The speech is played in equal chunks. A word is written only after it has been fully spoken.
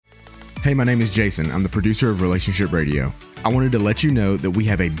Hey, my name is Jason. I'm the producer of Relationship Radio. I wanted to let you know that we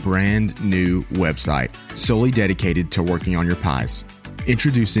have a brand new website solely dedicated to working on your pies.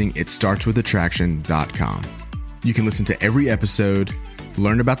 Introducing itstartswithattraction.com. You can listen to every episode,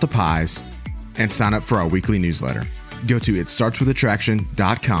 learn about the pies, and sign up for our weekly newsletter. Go to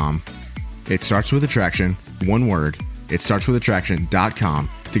itstartswithattraction.com. It starts with attraction, one word. Itstartswithattraction.com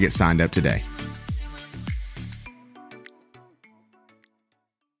to get signed up today.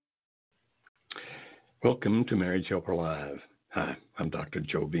 Welcome to Marriage Helper Live. Hi, I'm Dr.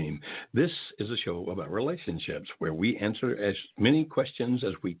 Joe Beam. This is a show about relationships where we answer as many questions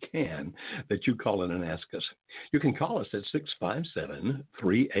as we can that you call in and ask us. You can call us at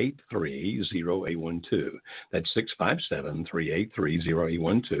 657-383-0812. That's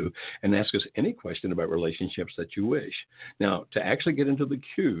 657-383-0812 and ask us any question about relationships that you wish. Now, to actually get into the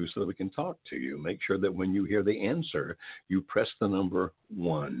queue so that we can talk to you, make sure that when you hear the answer, you press the number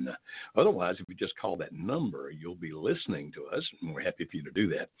 1. Otherwise, if you just call that number, you'll be listening to us, and we're happy for you to do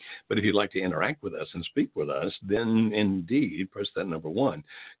that. But if you'd like to interact with us and speak with us, then indeed press that number 1.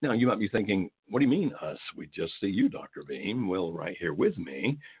 Now, you might be thinking, what do you mean us? We just see you, Dr. Beam. Well, right here with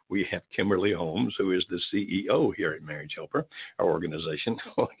me, we have Kimberly Holmes, who is the CEO here at Marriage Helper, our organization.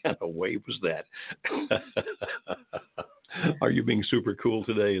 What kind of wave was that? Are you being super cool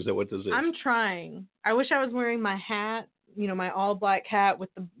today? Is that what this is? I'm trying. I wish I was wearing my hat, my all black hat with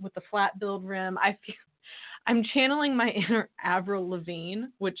the flat billed rim. I feel I'm channeling my inner Avril Lavigne,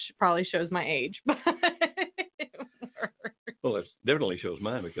 which probably shows my age. But well, it definitely shows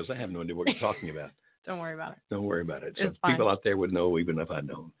mine because I have no idea what you're talking about. Don't worry about it. Don't worry about it. It's So people out there would know even if I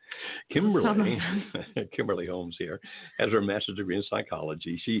don't. Kimberly Holmes here has her master's degree in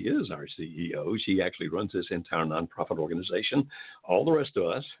psychology. She is our CEO. She actually runs this entire nonprofit organization. All the rest of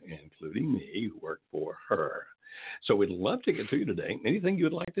us, including me, work for her. So we'd love to get to you today. Anything you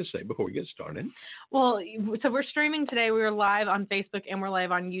would like to say before we get started? Well, so we're streaming today. We are live on Facebook and we're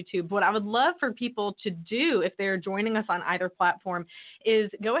live on YouTube. What I would love for people to do if they're joining us on either platform is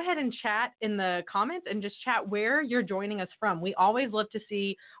go ahead and chat in the comments and just chat where you're joining us from. We always love to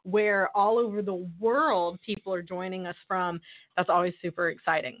see where all over the world people are joining us from. That's always super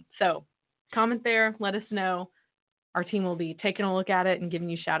exciting. So comment there. Let us know. Our team will be taking a look at it and giving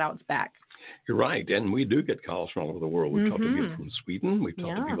you shout outs back. You're right, and we do get calls from all over the world. We've talked to people from Sweden. We've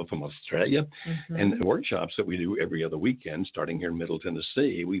talked to people from Australia. And the workshops that we do every other weekend, starting here in Middle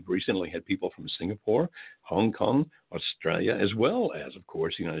Tennessee, we've recently had people from Singapore, Hong Kong, Australia, as well as, of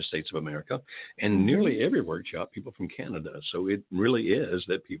course, the United States of America, and nearly every workshop, people from Canada. So it really is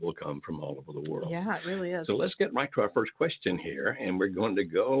that people come from all over the world. Yeah, it really is. So let's get right to our first question here, and we're going to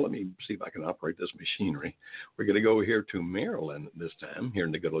go, let me see if I can operate this machinery. We're going to go here to Maryland this time, here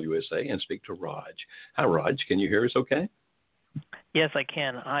in the good old USA, and speak to Raj. Hi, Raj. Can you hear us okay? Yes, I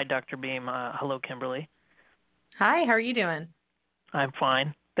can. Hi, Dr. Beam. Hello, Kimberly. Hi, how are you doing? I'm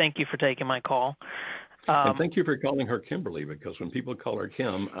fine. Thank you for taking my call. And thank you for calling her Kimberly, because when people call her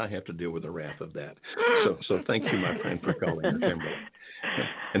Kim, I have to deal with the wrath of that. So thank you, my friend, for calling her Kimberly.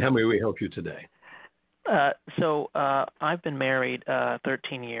 And how may we help you today? So I've been married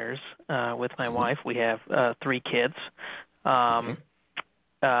 13 years with my wife. We have 3 kids.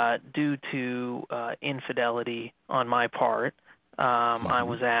 Due to infidelity on my part, I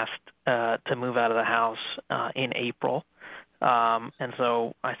was asked to move out of the house in April. And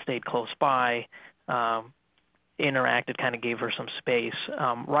so I stayed close by, interacted, kind of gave her some space.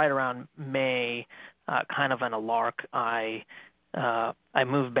 Right around May, kind of on a lark, I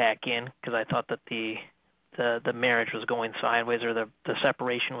moved back in because I thought that the marriage was going sideways, or the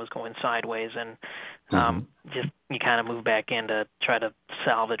separation was going sideways, and just you kind of move back in to try to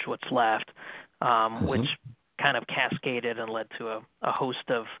salvage what's left, which kind of cascaded and led to a host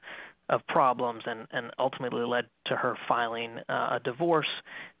of problems, and ultimately led to her filing a divorce,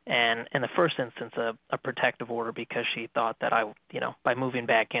 and in the first instance a protective order, because she thought that by moving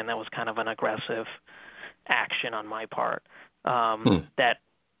back in, that was kind of an aggressive action on my part. That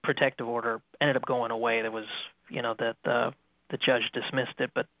protective order ended up going away. There was, that the judge dismissed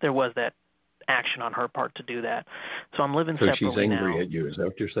it, but there was that action on her part to do that. So I'm living separately now. So she's angry at you. Is that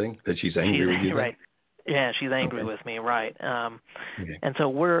what you're saying? That she's angry with you? Right. Yeah, she's angry with me. Right. And so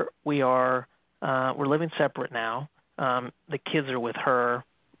we're living separate now. The kids are with her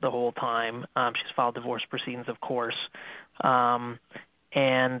the whole time. She's filed divorce proceedings, of course. And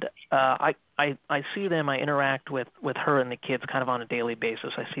I see them. I interact with her and the kids kind of on a daily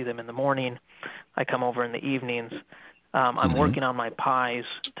basis. I see them in the morning. I come over in the evenings. I'm working on my pies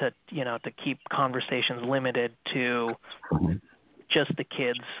to keep conversations limited to just the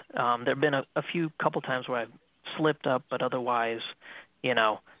kids. There have been a couple times where I've slipped up, but otherwise,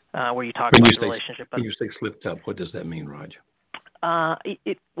 where you talk about the relationship. When you say slipped up, what does that mean, Raj?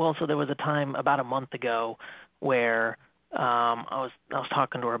 Well, so there was a time about a month ago where I was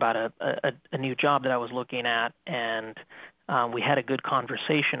talking to her about a new job that I was looking at, and we had a good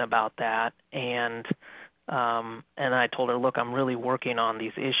conversation about that, and I told her, look, I'm really working on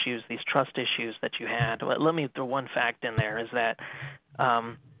these issues, these trust issues that you had. But let me throw one fact in there, is that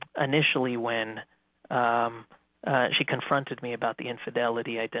initially when she confronted me about the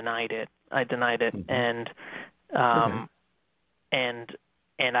infidelity, I denied it, mm-hmm.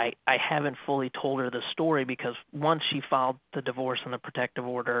 And I haven't fully told her the story, because once she filed the divorce and the protective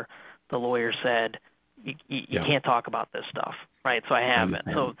order, the lawyer said, you can't talk about this stuff, right? So I haven't.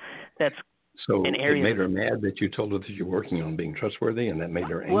 So that's an area. It made her mad that you told her that you're working on being trustworthy, and that made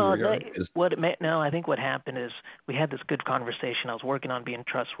her angry? No, I think what happened is we had this good conversation. I was working on being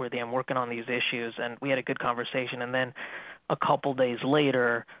trustworthy. I'm working on these issues, and we had a good conversation. And then a couple days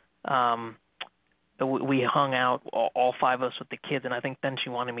later, we hung out, all five of us with the kids, and I think then she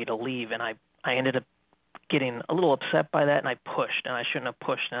wanted me to leave, and I ended up getting a little upset by that, and I pushed, and I shouldn't have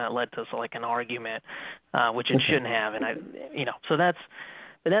pushed, and it led to like an argument, which it shouldn't have, and so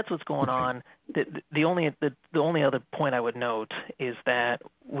that's what's going on. The only other point I would note is that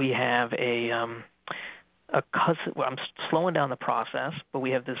we have I'm slowing down the process, but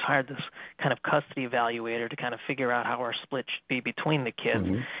we have hired this kind of custody evaluator to kind of figure out how our split should be between the kids.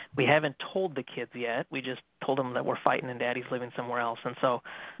 Mm-hmm. We haven't told the kids yet. We just told them that we're fighting and Daddy's living somewhere else. And so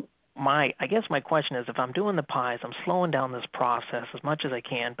I guess my question is, if I'm doing the pies, I'm slowing down this process as much as I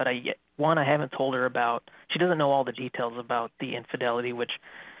can, but I haven't told her about, she doesn't know all the details about the infidelity, which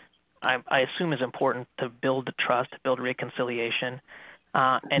I assume is important to build the trust, to build reconciliation,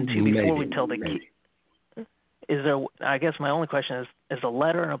 and before we tell the kids. I guess my only question is a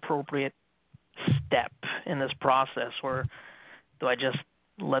letter an appropriate step in this process, or do I just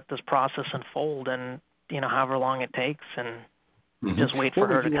let this process unfold and, however long it takes, and mm-hmm. just wait for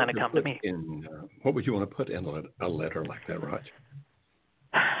her to kind of come to me? What would you want to put in a letter like that, Raj?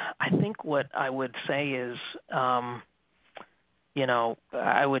 I think what I would say is, I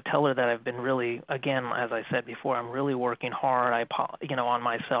would tell her that I've been really, again, as I said before, I'm really working hard, on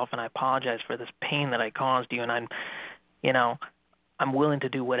myself, and I apologize for this pain that I caused you, and I'm willing to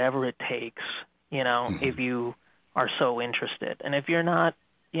do whatever it takes, mm-hmm. if you are so interested. And if you're not,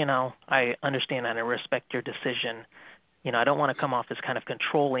 I understand and I respect your decision. I don't want to come off as kind of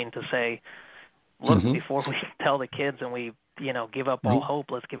controlling to say, look, mm-hmm. before we tell the kids and we, give up all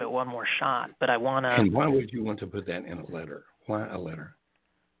hope, let's give it one more shot. But I want to. And why would you want to put that in a letter? Why a letter?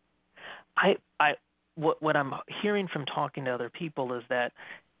 What I'm hearing from talking to other people is that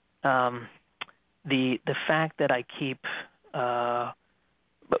the fact that I keep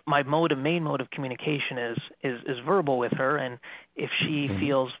but my main mode of communication is verbal with her, and if she mm-hmm.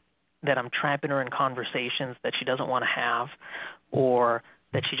 feels that I'm trapping her in conversations that she doesn't want to have, or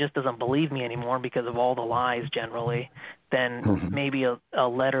that she just doesn't believe me anymore because of all the lies generally, then mm-hmm. maybe a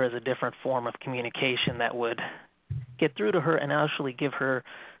letter is a different form of communication that would get through to her and actually give her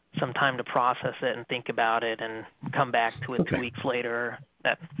some time to process it and think about it and come back to it 2 weeks later.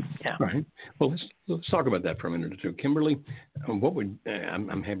 Yeah. Right. Well, let's talk about that for a minute or two. Kimberly, what would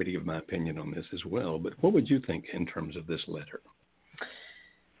I'm happy to give my opinion on this as well, but what would you think in terms of this letter?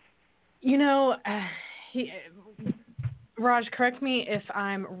 Raj, correct me if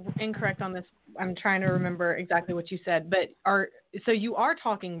I'm incorrect on this. I'm trying to remember exactly what you said, but so you are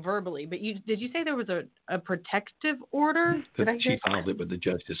talking verbally, but did you say there was a protective order? She filed it, but the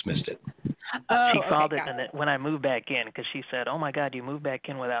judge dismissed it. She filed it, and when I moved back in, because she said, "Oh my God, you moved back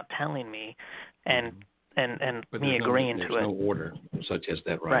in without telling me," and me agreeing to it. There's no order such as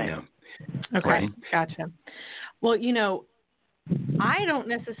that right now. Okay, right. Gotcha. Well, I don't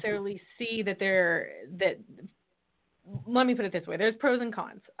necessarily see that let me put it this way. There's pros and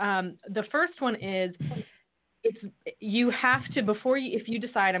cons. The first one is you have to, if you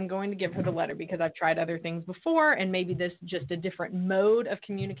decide I'm going to give her the letter because I've tried other things before, and maybe this just a different mode of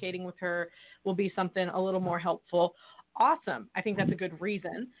communicating with her will be something a little more helpful. Awesome. I think that's a good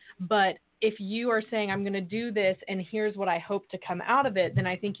reason. But if you are saying I'm going to do this and here's what I hope to come out of it, then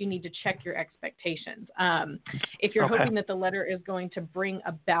I think you need to check your expectations. If you're hoping that the letter is going to bring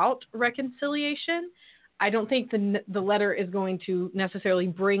about reconciliation, I don't think the letter is going to necessarily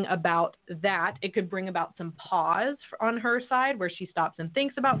bring about that. It could bring about some pause on her side where she stops and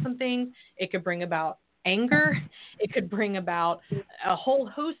thinks about some things. It could bring about anger. It could bring about a whole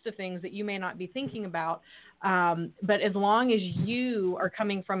host of things that you may not be thinking about. But as long as you are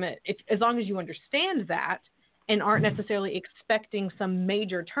coming from it, as long as you understand that and aren't necessarily expecting some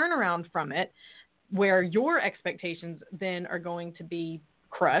major turnaround from it, where your expectations then are going to be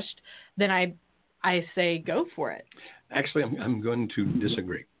crushed, then I say go for it. Actually, I'm going to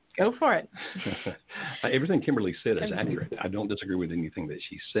disagree. Go for it. Everything Kimberly said is accurate. I don't disagree with anything that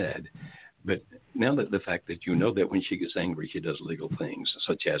she said. But now that the fact that you know that when she gets angry, she does legal things,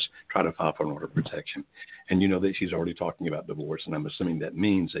 such as try to file for an order of protection, and you know that she's already talking about divorce, and I'm assuming that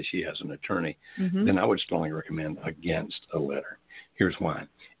means that she has an attorney, then I would strongly recommend against a letter. Here's why.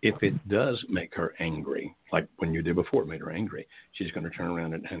 If it does make her angry, like when you did before it made her angry, she's going to turn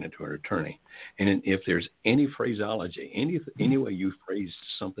around and hand it to her attorney. And if there's any phraseology, any way you phrase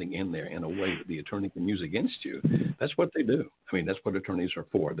something in there in a way that the attorney can use against you, that's what they do. I mean, that's what attorneys are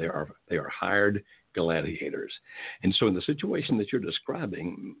for. They are hired gladiators. And so in the situation that you're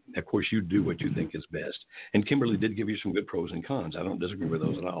describing, of course, you do what you think is best. And Kimberly did give you some good pros and cons. I don't disagree with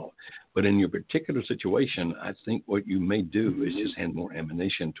those at all. But in your particular situation, I think what you may do is just hand more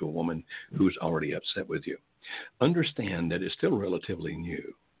ammunition to a woman who's already upset with you. Understand that it's still relatively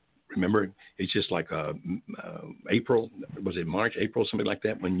new. Remember, it's just like April, was it March, April, something like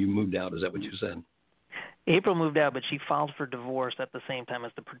that, when you moved out? Is that what you said? April moved out, but she filed for divorce at the same time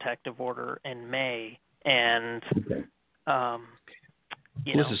as the protective order in May, and custody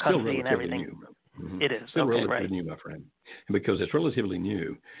and everything. New. Mm-hmm. It is still okay, relatively right. new, my friend. And because it's relatively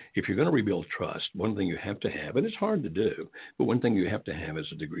new, if you're going to rebuild trust, one thing you have to have, and it's hard to do, but one thing you have to have is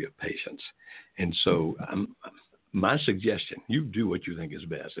a degree of patience. And so my suggestion, you do what you think is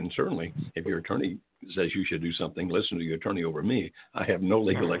best. And certainly, if your attorney says you should do something, listen to your attorney over me. I have no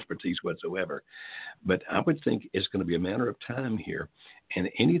legal expertise whatsoever. But I would think it's going to be a matter of time here. And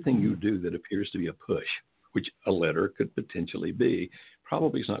anything you do that appears to be a push, which a letter could potentially be,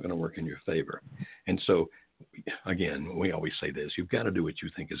 probably is not going to work in your favor. And so, again, we always say this, you've got to do what you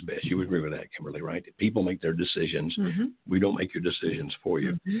think is best. You agree with that, Kimberly, right? People make their decisions. We don't make your decisions for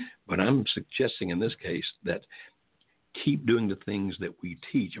you. But I'm suggesting in this case that keep doing the things that we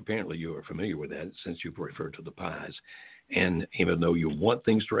teach. Apparently you are familiar with that since you've referred to the pies. And even though you want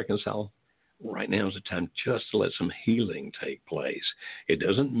things to reconcile, right now is the time just to let some healing take place. It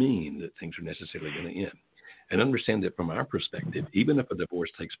doesn't mean that things are necessarily going to end. And understand that from our perspective, even if a divorce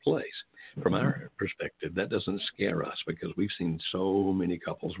takes place, from our perspective, that doesn't scare us because we've seen so many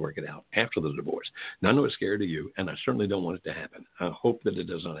couples work it out after the divorce. Now, I know it's scary to you, and I certainly don't want it to happen. I hope that it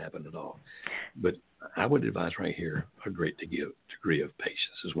does not happen at all. But I would advise right here a great degree of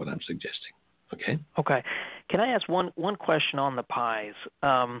patience is what I'm suggesting. Okay? Okay. Can I ask one question on the pies?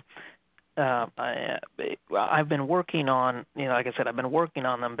 I've been working on, like I said, I've been working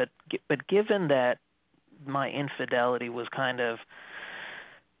on them, but given that my infidelity was kind of,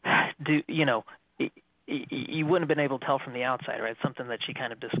 you wouldn't have been able to tell from the outside, right? Something that she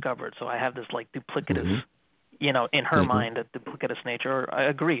kind of discovered. So I have this like duplicitous, in her mind, a duplicitous nature. I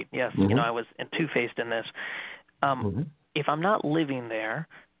agreed. Yes, I was two-faced in this. If I'm not living there,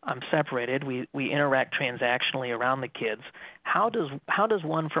 I'm separated. We interact transactionally around the kids. How does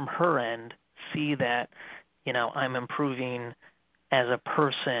one from her end see that, I'm improving as a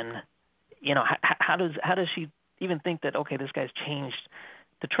person? How does she even think that, okay, this guy's changed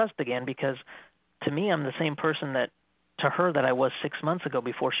to trust again? Because to me, I'm the same person to her that I was 6 months ago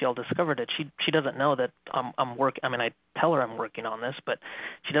before she all discovered it. She doesn't know that I'm working. I mean, I tell her I'm working on this, but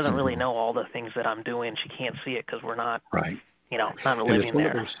she doesn't really know all the things that I'm doing. She can't see it because we're not right. Not living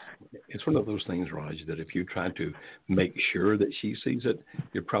there. It's one of those things, Raj, that if you try to make sure that she sees it,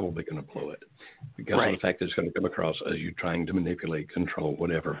 you're probably going to blow it because of the fact that it's going to come across as you trying to manipulate, control,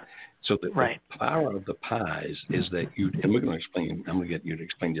 whatever. So the power of the pies is that and we're going to explain, I'm going to get you to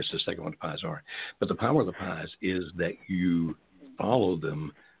explain just a second what the pies are, but the power of the pies is that you follow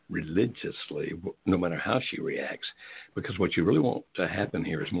them religiously, no matter how she reacts, because what you really want to happen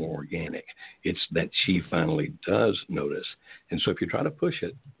here is more organic. It's that she finally does notice. And so if you try to push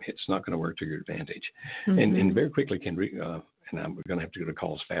it, it's not going to work to your advantage. And very quickly, and I'm going to have to go to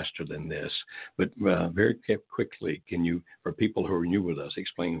calls faster than this, but very quickly, can you, for people who are new with us,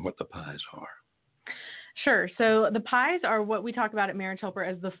 explain what the pies are? Sure. So the pies are what we talk about at Marriage Helper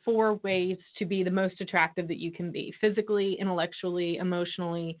as the 4 ways to be the most attractive that you can be: physically, intellectually,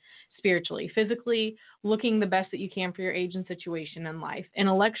 emotionally, spiritually. Physically, looking the best that you can for your age and situation in life.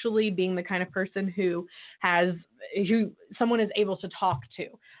 Intellectually, being the kind of person who someone is able to talk to.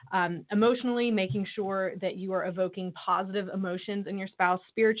 Emotionally, making sure that you are evoking positive emotions in your spouse.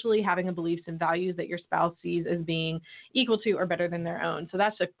 Spiritually, having a beliefs and values that your spouse sees as being equal to or better than their own. So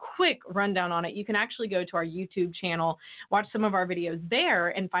that's a quick rundown on it. You can actually go to our YouTube channel, watch some of our videos there,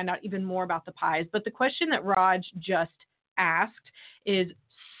 and find out even more about the pies. But the question that Raj just asked is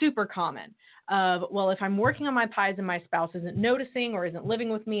super common. of, well, if I'm working on my pies and my spouse isn't noticing or isn't living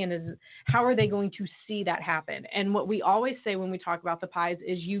with me, and how are they going to see that happen? And what we always say when we talk about the pies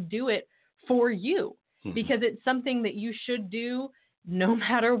is you do it for you, because it's something that you should do no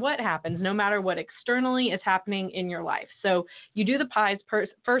matter what happens, no matter what externally is happening in your life. So you do the pies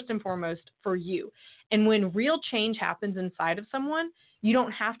first and foremost for you. And when real change happens inside of someone, you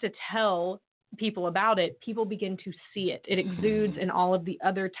don't have to tell people about it. People begin to see it. It exudes in all of the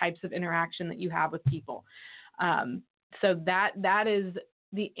other types of interaction that you have with people. So that is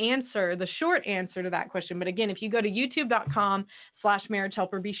the answer, the short answer to that question. But again, if you go to youtube.com/marriage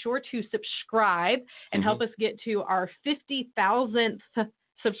helper, be sure to subscribe and help us get to our 50,000th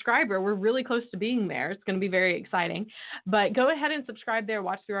subscriber. We're really close to being there. It's going to be very exciting. But go ahead and subscribe there.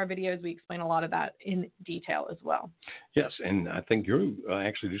 Watch through our videos. We explain a lot of that in detail as well. Yes, and I think you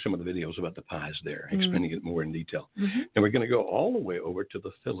actually do some of the videos about the pies there, explaining it more in detail. And we're going to go all the way over to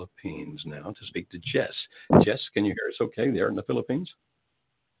the Philippines now to speak to Jess. Jess, can you hear us okay there in the Philippines?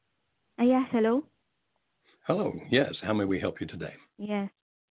 Yes, hello. Hello. Yes. How may we help you today? Yes.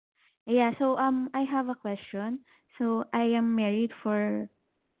 Yeah, so I have a question. So I am married for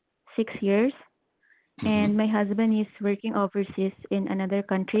 6 years, and my husband is working overseas in another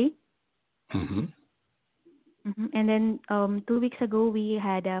country. And then 2 weeks ago we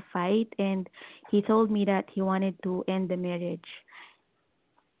had a fight, and he told me that he wanted to end the marriage.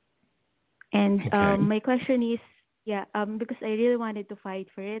 And my question is, because I really wanted to fight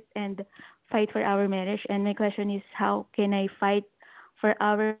for it and fight for our marriage. And my question is, how can I fight for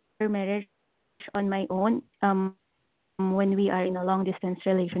our marriage on my own when we are in a long distance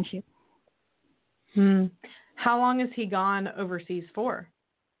relationship? How long has he gone overseas for?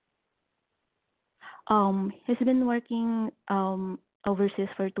 He's been working overseas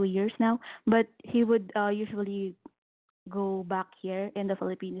for 2 years now, but he would usually go back here in the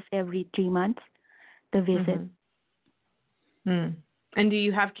Philippines every 3 months to visit. And do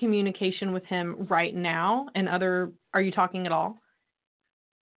you have communication with him right now? And are you talking at all?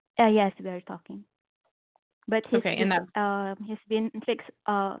 Yes, we are talking. But he's been fixed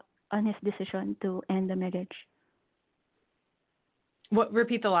on his decision to end the marriage.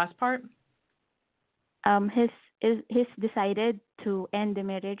 Repeat the last part? He's decided to end the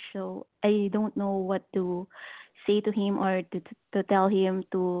marriage, so I don't know what to say to him or to tell him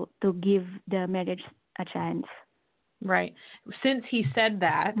to give the marriage a chance. Right. Since he said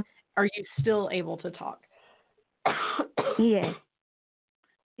that, are you still able to talk? Yes.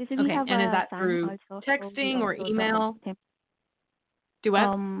 Okay, and is that through texting or email? Do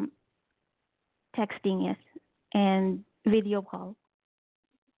what? Texting, yes, and video call.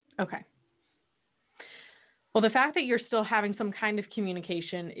 Okay. Well, the fact that you're still having some kind of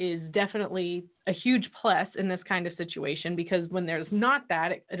communication is definitely a huge plus in this kind of situation, because when there's not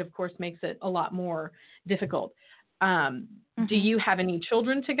that, it of course makes it a lot more difficult. Do you have any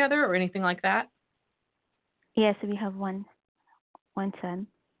children together or anything like that? Yes, we have one son.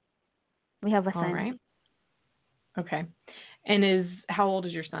 We have a son. All right. Okay. And how old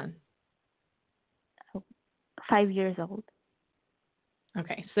is your son? 5 years old.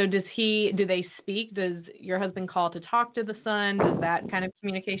 Okay. So do they speak? Does your husband call to talk to the son? Does that kind of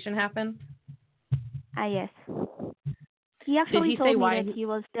communication happen? Yes. He actually told me that he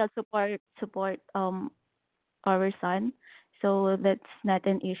will still support our son, so that's not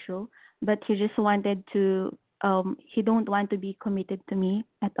an issue. But he just wanted to, he don't want to be committed to me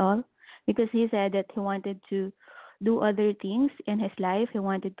at all, because he said that he wanted to do other things in his life. He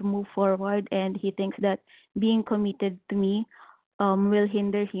wanted to move forward, and he thinks that being committed to me will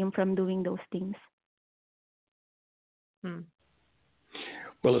hinder him from doing those things.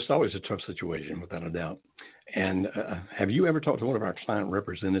 Well, it's always a tough situation, without a doubt. And have you ever talked to one of our client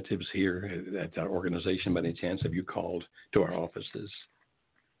representatives here at our organization by any chance? Have you called to our offices?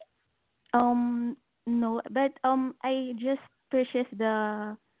 No, but I just purchased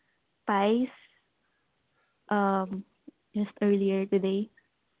the pies just earlier today,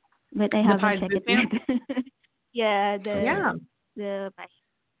 but I haven't checked it yet. The pies.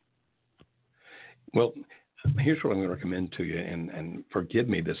 Well, here's what I'm going to recommend to you, and forgive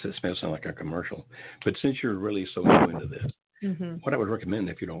me, this may sound like a commercial, but since you're really so new into this, what I would recommend,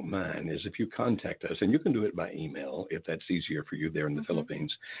 if you don't mind, is if you contact us, and you can do it by email if that's easier for you there in the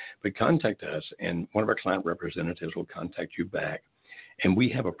Philippines, but contact us, and one of our client representatives will contact you back. And we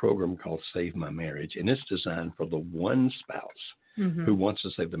have a program called Save My Marriage, and it's designed for the one spouse who wants to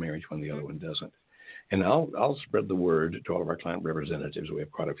save the marriage when the other one doesn't. And I'll spread the word to all of our client representatives. We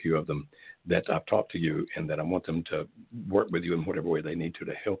have quite a few of them that I've talked to you, and that I want them to work with you in whatever way they need to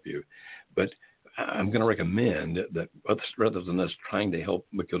help you. But I'm going to recommend that rather than us trying to help,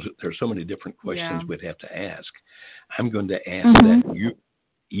 because there's so many different questions we'd have to ask, I'm going to ask that you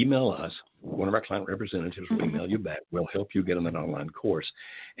email us. One of our client representatives will email you back. We'll help you get in that online course.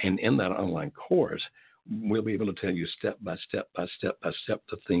 And in that online course, we'll be able to tell you step by step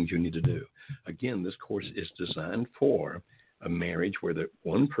the things you need to do. Again, this course is designed for a marriage where the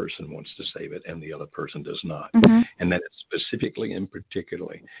one person wants to save it and the other person does not. And that is specifically and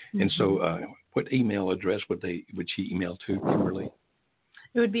particularly. And so what email address would she email to, Kimberly?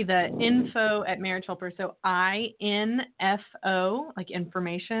 It would be the info at Marriage Helper. So INFO, like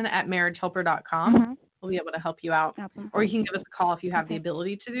information, at marriagehelper.com. We'll be able to help you out. Or you can give us a call if you have the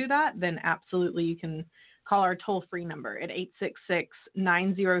ability to do that. Then absolutely you can call our toll-free number at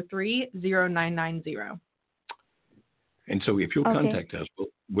 866-903-0990. And so if you'll contact us,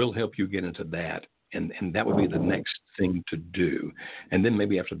 we'll help you get into that. And that would be the next thing to do. And then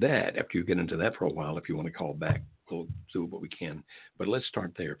maybe after that, after you get into that for a while, if you want to call back, we'll do what we can. But let's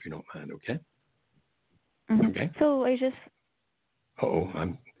start there if you don't mind, okay? Okay. So I just...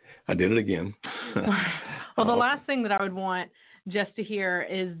 I did it again. Well, the last thing that I would want just to hear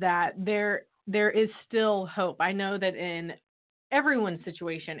is that there is still hope. I know that in everyone's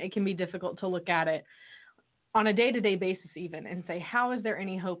situation, it can be difficult to look at it on a day-to-day basis even and say, how is there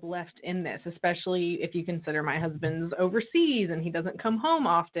any hope left in this, especially if you consider my husband's overseas and he doesn't come home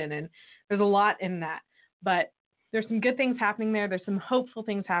often, and there's a lot in that. But there's some good things happening there. There's some hopeful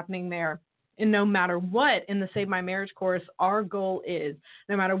things happening there. And no matter what, in the Save My Marriage course, our goal is,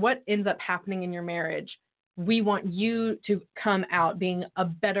 no matter what ends up happening in your marriage, we want you to come out being a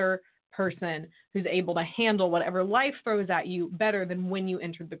better person who's able to handle whatever life throws at you better than when you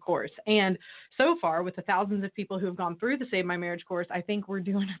entered the course. And so far, with the thousands of people who have gone through the Save My Marriage course, I think we're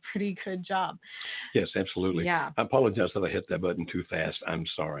doing a pretty good job. Yes, absolutely. Yeah. I apologize that I hit that button too fast. I'm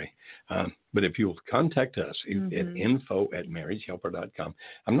sorry. But if you'll contact us at info@marriagehelper.com.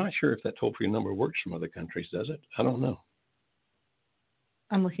 I'm not sure if that toll-free number works from other countries, does it? I don't know.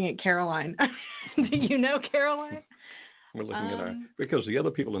 I'm looking at Caroline. Do you know Caroline? We're looking at because the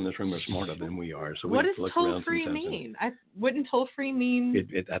other people in this room are smarter than we are. So what we does toll-free mean? Wouldn't toll-free mean?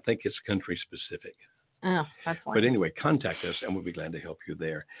 I think it's country specific. Oh, that's fine. But anyway, contact us and we'll be glad to help you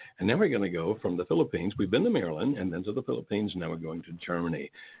there. And now we're going to go from the Philippines. We've been to Maryland and then to the Philippines. Now we're going to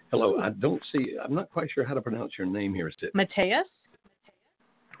Germany. Hello. I'm not quite sure how to pronounce your name here. Is it Matthias?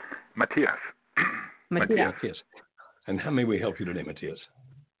 Matthias. Matthias. And how may we help you today, Matthias?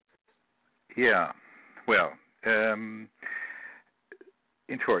 Yeah. Well, in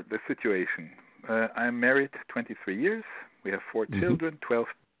short, the situation. I'm married 23 years. We have 4 children, 12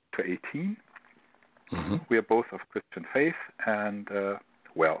 to 18. We are both of Christian faith. And,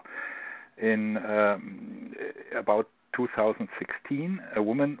 in about 2016, a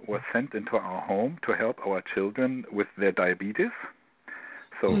woman was sent into our home to help our children with their diabetes.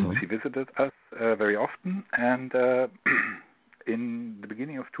 So she visited us very often. And in the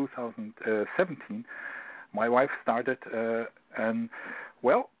beginning of 2017, my wife started a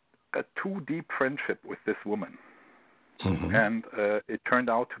too deep friendship with this woman. And it turned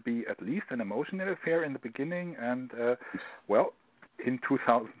out to be at least an emotional affair in the beginning. And, in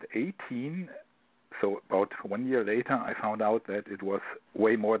 2018, so about 1 year later, I found out that it was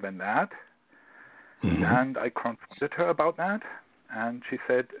way more than that. And I confronted her about that. And she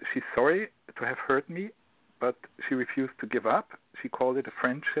said she's sorry to have hurt me, but she refused to give up. She called it a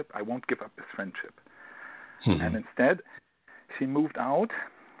friendship. I won't give up this friendship. And instead, she moved out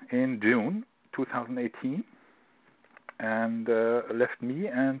in June 2018 and left me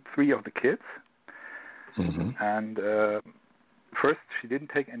and 3 of the kids. And first, she didn't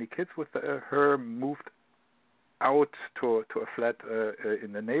take any kids with her, moved out to a flat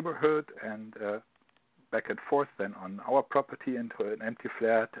in the neighborhood and back and forth, then on our property into an empty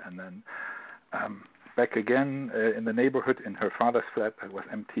flat, and then back again in the neighborhood in her father's flat that was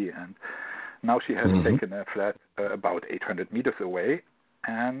empty. And now she has taken a flat about 800 meters away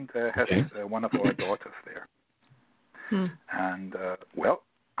and has one of our daughters there. And,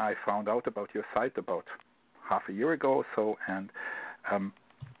 I found out about your site about half a year ago or so, and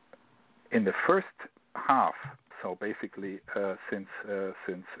in the first half, so basically since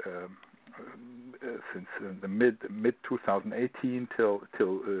the mid 2018 till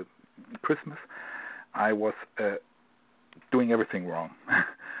Christmas, I was doing everything wrong.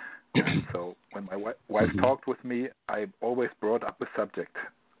 And so when my wife talked with me, I always brought up the subject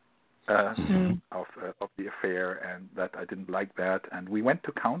of the affair, and that I didn't like that. And we went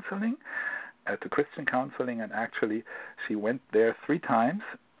to counseling, to Christian counseling, and actually she went there 3 times,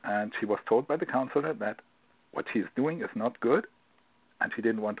 and she was told by the counselor that what she's doing is not good, and she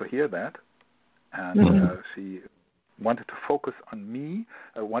didn't want to hear that. and she wanted to focus on me.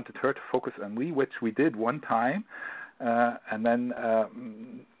 Wanted her to focus on me, which we did one time, and then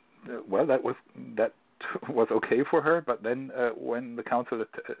that was okay for her. But then when the counselor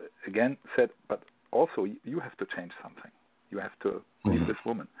again said, "But also you have to change something. You have to leave this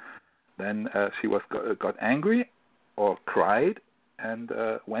woman," then she got angry or cried and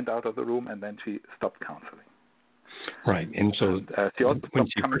went out of the room, and then she stopped counseling. Right, and so she also when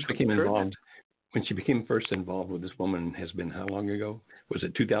she first became involved, when she became first involved with this woman, has been how long ago? Was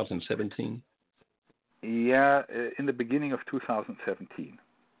it 2017? Yeah, in the beginning of 2017.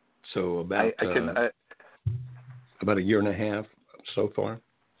 So about a year and a half so far,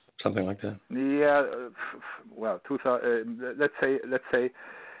 something like that. Yeah, well, let's say.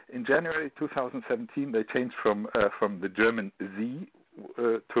 In January 2017, they changed from the German Sie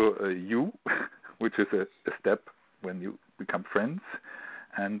to U, which is a step when you become friends.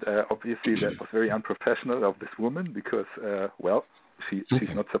 And obviously that was very unprofessional of this woman because,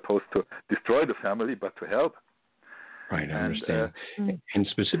 she's not supposed to destroy the family, but to help. Right, I understand. And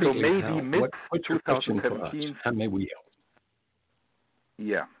specifically, so maybe what's your question for us? How may we help?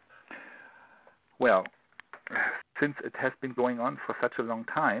 Yeah. Well, since it has been going on for such a long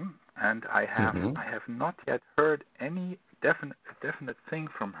time, and I have not yet heard any definite thing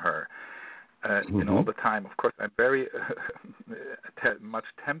from her in all the time. Of course, I'm very much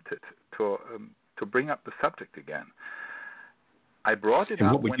tempted to bring up the subject again. I brought it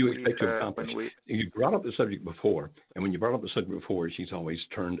up. What would you expect to accomplish? You brought up the subject before, and when you brought up the subject before, she's always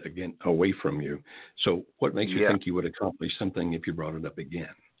turned again away from you. So, what makes you think you would accomplish something if you brought it up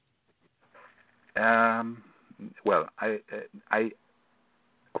again? Well, I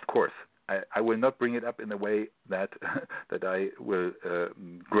of course, I will not bring it up in a way that I will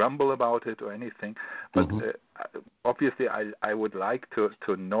grumble about it or anything. But obviously, I would like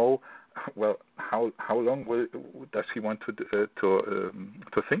to know. Well, how long does she want to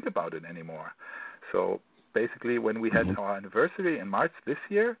think about it anymore? So basically, when we had our anniversary in March this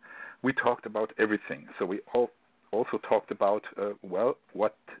year, we talked about everything. So we also talked about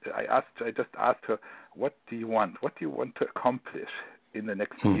what I just asked her, what do you want? What do you want to accomplish in the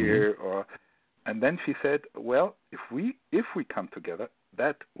next year? And then she said, well, if we come together,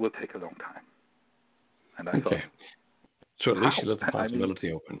 that will take a long time. And I thought, so at least she left the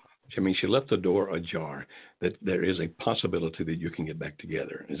possibility open. I mean, she left the door ajar that there is a possibility that you can get back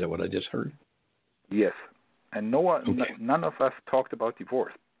together. Is that what I just heard? Yes. And none of us talked about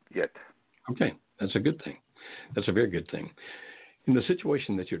divorce yet. Okay, that's a good thing. That's a very good thing. In the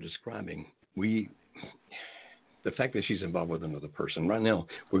situation that you're describing, the fact that she's involved with another person, right now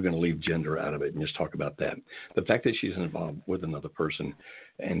we're going to leave gender out of it and just talk about that. The fact that she's involved with another person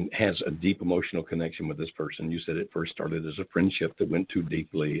and has a deep emotional connection with this person, you said it first started as a friendship that went too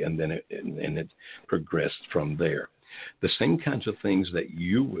deeply and then it progressed from there. The same kinds of things that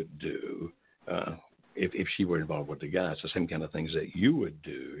you would do if she were involved with the guy, it's the same kind of things that you would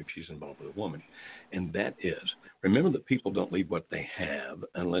do if she's involved with a woman. And that is, remember that people don't leave what they have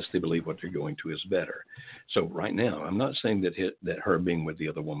unless they believe what they're going to is better. So right now, I'm not saying that her being with the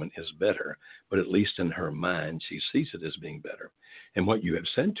other woman is better, but at least in her mind, she sees it as being better. And what you have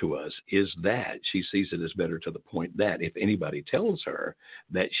said to us is that she sees it as better to the point that if anybody tells her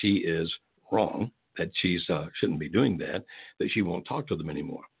that she is wrong, that she shouldn't be doing that she won't talk to them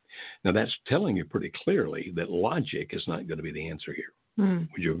anymore. Now, that's telling you pretty clearly that logic is not going to be the answer here. Would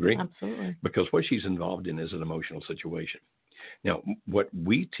you agree? Absolutely. Because what she's involved in is an emotional situation. Now, what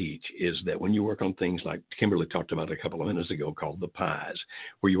we teach is that when you work on things like Kimberly talked about a couple of minutes ago called the pies,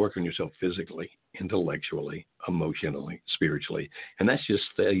 where you work on yourself physically, intellectually, emotionally, spiritually, and that's just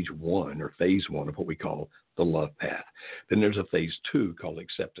phase one of what we call the love path. Then there's a phase 2 called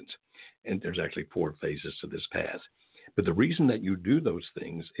acceptance, and there's actually 4 phases to this path. But the reason that you do those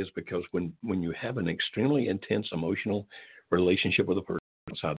things is because when you have an extremely intense emotional relationship with a person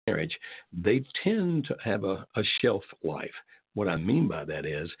outside marriage, they tend to have a shelf life. What I mean by that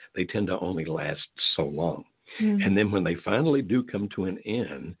is they tend to only last so long. And then when they finally do come to an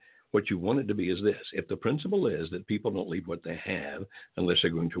end, what you want it to be is this. If the principle is that people don't leave what they have unless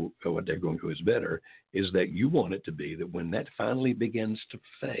what they're going to is better, is that you want it to be that when that finally begins to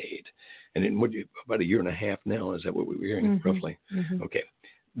fade, and in about a year and a half now, is that what we were hearing roughly? Okay.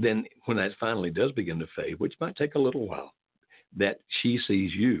 Then when that finally does begin to fade, which might take a little while, that she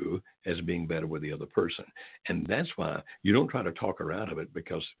sees you as being better with the other person. And that's why you don't try to talk her out of it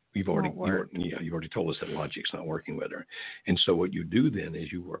because you've already told us that logic's not working with her. And so what you do then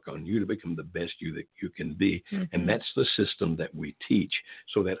is you work on you to become the best you that you can be. And that's the system that we teach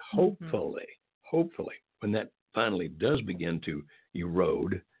so that hopefully, when that finally does begin to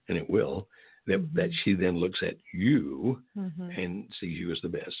erode, and it will, that she then looks at you and sees you as the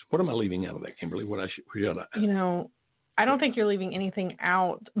best. What am I leaving out of that, Kimberly? I don't think you're leaving anything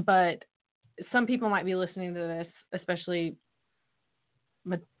out, but some people might be listening to this, especially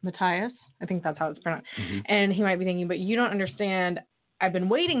Matthias. I think that's how it's pronounced. And he might be thinking, but you don't understand. I've been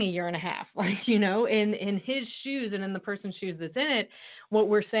waiting a year and a half, in his shoes and in the person's shoes that's in it. What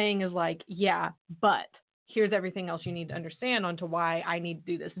we're saying is but here's everything else you need to understand onto why I need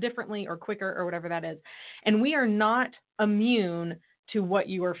to do this differently or quicker or whatever that is. And we are not immune to what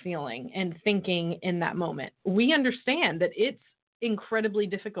you are feeling and thinking in that moment. We understand that it's incredibly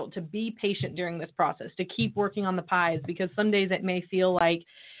difficult to be patient during this process, to keep working on the pies, because some days it may feel like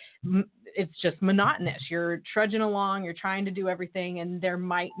it's just monotonous. You're trudging along, you're trying to do everything, and there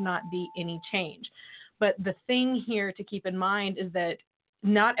might not be any change. But the thing here to keep in mind is that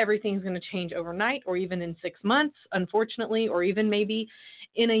not everything's going to change overnight or even in 6 months, unfortunately, or even maybe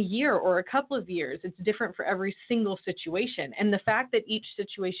in a year or a couple of years. It's different for every single situation. And the fact that each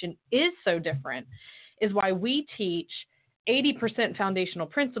situation is so different is why we teach 80% foundational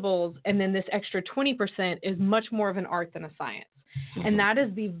principles, and then this extra 20% is much more of an art than a science. And that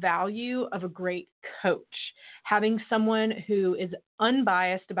is the value of a great coach, having someone who is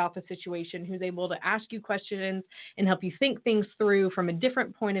unbiased about the situation, who's able to ask you questions and help you think things through from a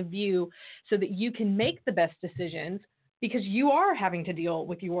different point of view so that you can make the best decisions, because you are having to deal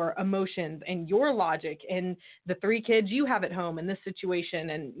with your emotions and your logic and the 3 kids you have at home in this situation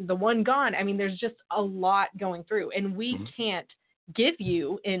and the one gone. I mean, there's just a lot going through, and we can't give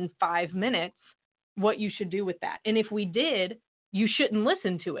you in 5 minutes what you should do with that. And if we did, you shouldn't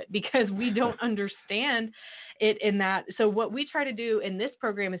listen to it because we don't understand it in that. So what we try to do in this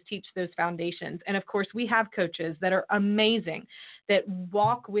program is teach those foundations. And of course, we have coaches that are amazing that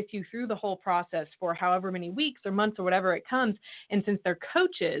walk with you through the whole process for however many weeks or months or whatever it comes. And since they're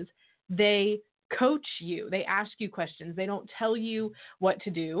coaches, they coach you. They ask you questions. They don't tell you what to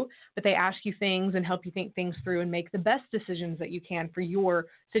do, but they ask you things and help you think things through and make the best decisions that you can for your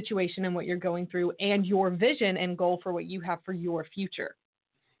situation and what you're going through and your vision and goal for what you have for your future.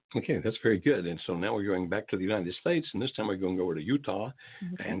 Okay, that's very good. And so now we're going back to the United States, and this time we're going to go over to Utah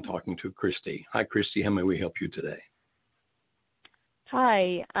and talking to Christy. Hi, Christy. How may we help you today?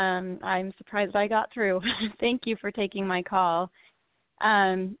 Hi. I'm surprised I got through. Thank you for taking my call.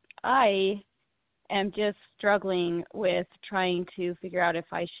 I am just struggling with trying to figure out if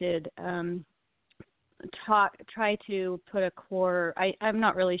I should try to put a core. I'm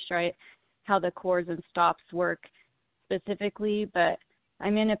not really sure how the cores and stops work specifically, but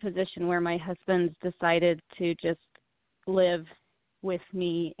I'm in a position where my husband's decided to just live with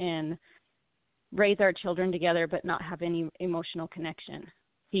me and raise our children together but not have any emotional connection.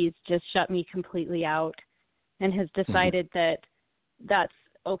 He's just shut me completely out and has decided that that's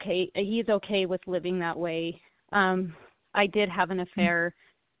okay. He's okay with living that way. I did have an affair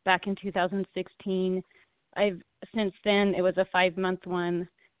back in 2016. Since then it was a 5-month one,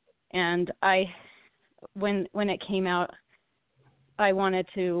 and when it came out, I wanted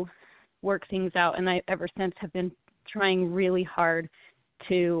to work things out, and I ever since have been trying really hard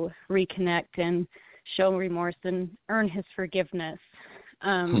to reconnect and show remorse and earn his forgiveness.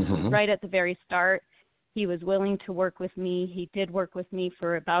 Right at the very start, he was willing to work with me. He did work with me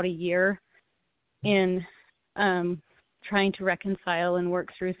for about a year in trying to reconcile and work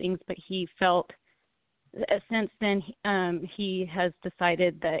through things, but he felt since then he has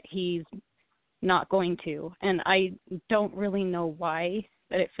decided that he's not going to. And I don't really know why,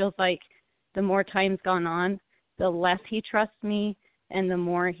 but it feels like the more time's gone on, the less he trusts me and the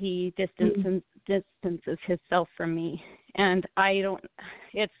more he distances himself from me. And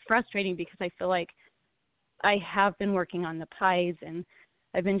it's frustrating because I feel like I have been working on the pies and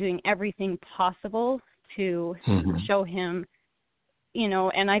I've been doing everything possible to show him,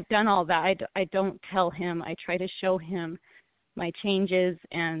 and I've done all that. I don't tell him. I try to show him my changes,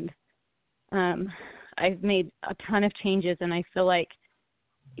 and I've made a ton of changes, and I feel like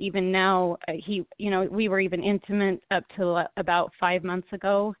even now we were even intimate up to about 5 months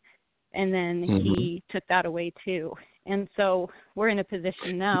ago, and then he took that away too. And so we're in a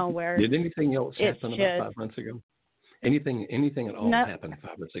position now where did anything else happen about 5 months ago? Anything at all happened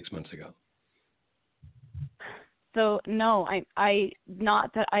 5 or 6 months ago? So no, I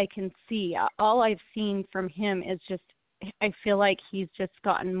not that I can see. All I've seen from him is just I feel like he's just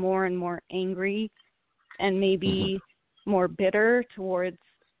gotten more and more angry and maybe more bitter towards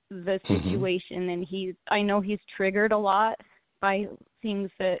the situation. And I know he's triggered a lot by things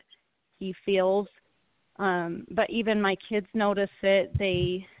that he feels. But even my kids notice it.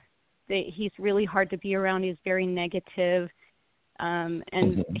 He's really hard to be around. He's very negative.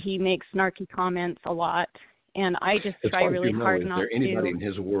 and he makes snarky comments a lot. And I just try really hard not to. Is there anybody in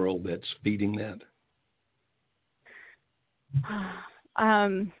his world that's feeding that?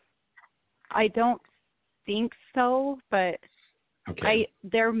 I don't think so, but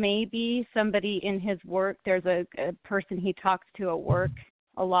there may be somebody in his work. There's a person he talks to at work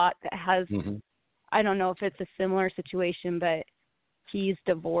a lot that has, I don't know if it's a similar situation, but he's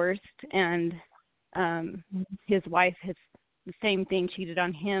divorced, and his wife has the same thing, cheated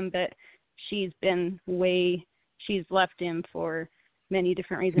on him, but she's left him for many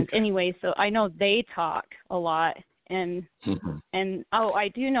different reasons anyway. So I know they talk a lot, and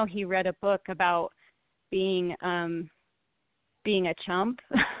I do know he read a book about being a chump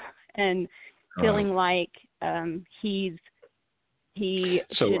and feeling like he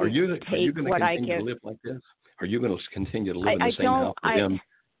so are you take going to what I continue give. to live like this? Are you going to continue to live in the same house with him?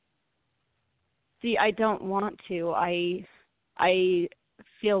 See, I don't want to. I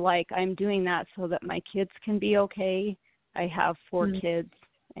feel like I'm doing that so that my kids can be okay. I have 4 kids,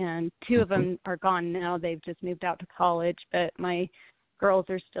 and 2 of them are gone now. They've just moved out to college, but my girls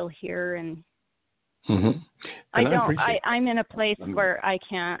are still here, and I'm in a place where I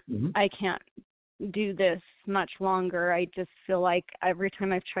can't do this much longer. I just feel like every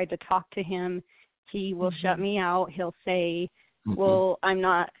time I've tried to talk to him, he will shut me out. He'll say, well,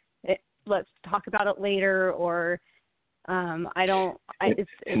 let's talk about it later, or and is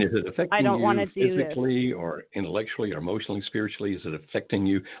it affecting you physically or intellectually or emotionally, spiritually? Is it affecting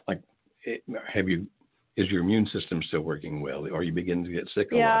you? Like, is your immune system still working well? Are you beginning to get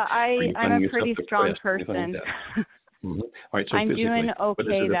sick a lot? Yeah, I'm a pretty strong person. All right, so I'm physically, doing okay but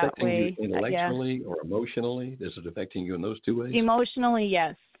is it that affecting way. you intellectually or emotionally? Is it affecting you in those 2 ways? Emotionally,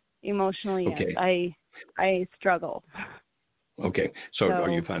 yes. Yes. I struggle. Okay, so are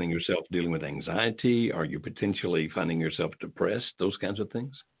you finding yourself dealing with anxiety? Are you potentially finding yourself depressed? Those kinds of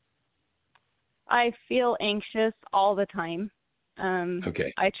things? I feel anxious all the time.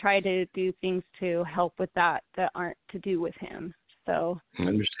 I try to do things to help with that aren't to do with him. So I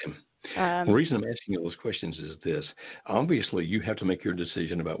understand. The reason I'm asking you those questions is this. Obviously, you have to make your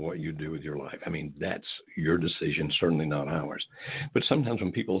decision about what you do with your life. I mean, that's your decision, certainly not ours. But sometimes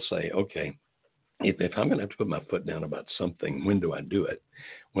when people say, okay, if I'm going to have to put my foot down about something, when do I do it?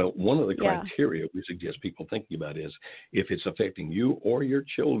 Well, one of the criteria we suggest people thinking about is if it's affecting you or your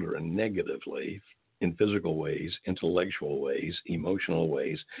children negatively in physical ways, intellectual ways, emotional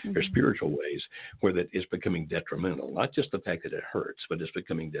ways, or spiritual ways, where that is becoming detrimental, not just the fact that it hurts, but it's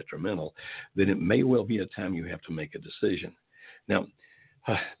becoming detrimental, then it may well be a time you have to make a decision. Now,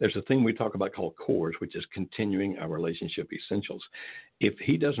 there's a thing we talk about called cores, which is continuing our relationship essentials. If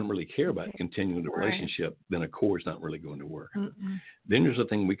he doesn't really care about continuing the relationship, then a core is not really going to work. Then there's a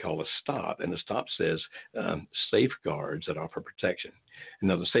thing we call a stop, and a stop says safeguards that offer protection.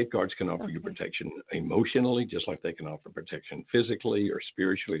 Now, the safeguards can offer you protection emotionally, just like they can offer protection physically or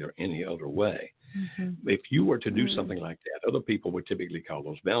spiritually or any other way. If you were to do something like that, other people would typically call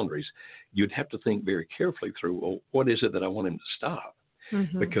those boundaries. You'd have to think very carefully through, well, what is it that I want him to stop?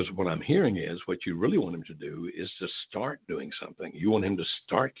 Because what I'm hearing is what you really want him to do is to start doing something. You want him to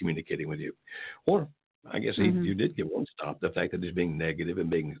start communicating with you. Or I guess you did give one stop. The fact that he's being negative and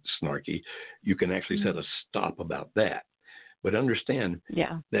being snarky, you can actually set a stop about that. But understand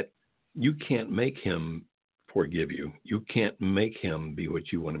that you can't make him forgive you. You can't make him be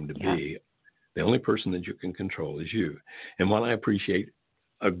what you want him to be. The only person that you can control is you. And while I appreciate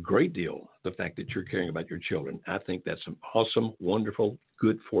a great deal the fact that you're caring about your children, I think that's awesome, wonderful,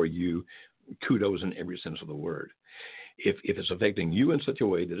 good for you. Kudos in every sense of the word. If it's affecting you in such a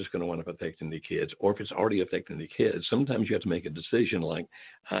way that it's going to wind up affecting the kids, or if it's already affecting the kids, sometimes you have to make a decision like,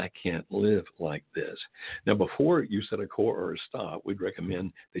 I can't live like this. Now, before you set a core or a stop, we'd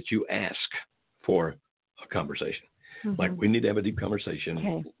recommend that you ask for a conversation. Like, we need to have a deep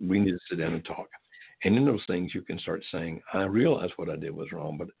conversation. We need to sit down and talk. And in those things, you can start saying, I realize what I did was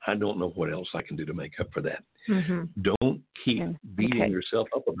wrong, but I don't know what else I can do to make up for that. Don't keep beating yourself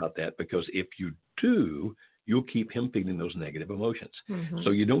up about that, because if you do, you'll keep him feeling those negative emotions.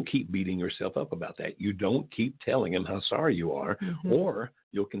 So you don't keep beating yourself up about that. You don't keep telling him how sorry you are, or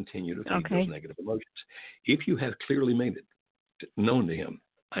you'll continue to feed those negative emotions. If you have clearly made it known to him,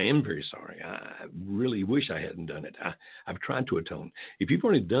 I am very sorry. I really wish I hadn't done it. I've tried to atone. If you've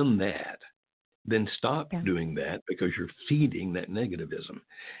already done that, then stop doing that, because you're feeding that negativism.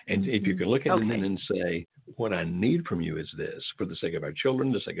 And if you can look at it and say, what I need from you is this, for the sake of our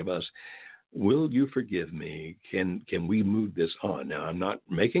children, the sake of us, will you forgive me? Can we move this on? Now, I'm not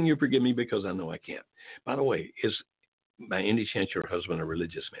making you forgive me because I know I can't. By the way, is by any chance your husband a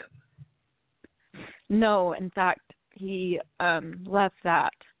religious man? No, in fact, he left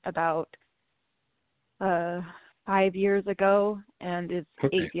that about 5 years ago and is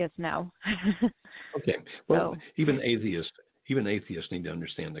atheist now. Okay. Well, even atheists need to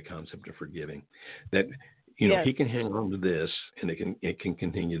understand the concept of forgiving. That he can hang on to this, and it can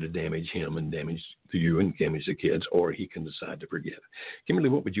continue to damage him and damage you and damage the kids, or he can decide to forgive. Kimberly,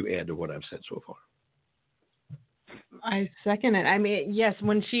 what would you add to what I've said so far? I second it. I mean, yes,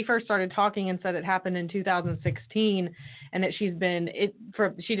 when she first started talking and said it happened in 2016 and that she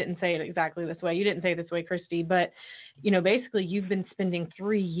didn't say it exactly this way. You didn't say it this way, Christy, but basically you've been spending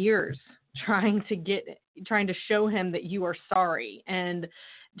 3 years trying to show him that you are sorry and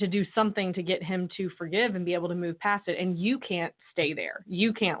to do something to get him to forgive and be able to move past it. And you can't stay there.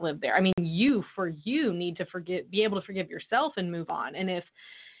 You can't live there. I mean, you need to be able to forgive yourself and move on. And if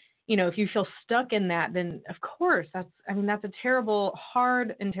you feel stuck in that, then of course that's a terrible,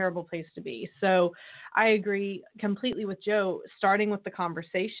 hard and terrible place to be. So I agree completely with Joe. Starting with the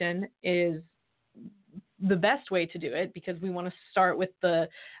conversation is the best way to do it, because we want to start with the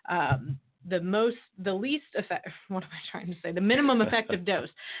minimum effective dose.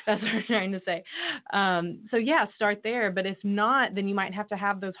 That's what I'm trying to say. So yeah, start there. But if not, then you might have to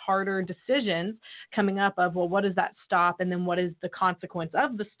have those harder decisions coming up of, well, what is that stop? And then what is the consequence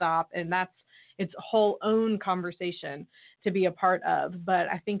of the stop? And that's its whole own conversation to be a part of. But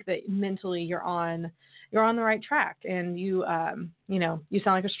I think that mentally you're on the right track, and you sound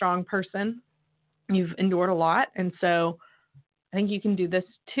like a strong person. You've endured a lot. And so I think you can do this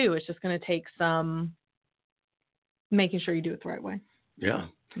too. It's just going to take some making sure you do it the right way. Yeah.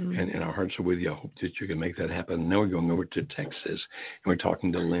 Mm-hmm. And our hearts are with you. I hope that you can make that happen. Now we're going over to Texas, and we're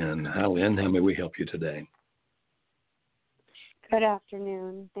talking to Lynn. Hi, Lynn. How may we help you today? Good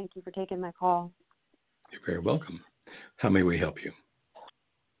afternoon. Thank you for taking my call. You're very welcome. How may we help you?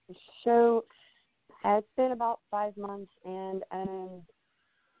 So it's been about 5 months, and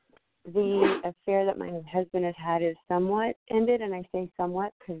the affair that my husband has had is somewhat ended, and I say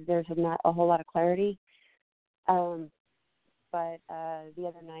somewhat because there's not a whole lot of clarity. But the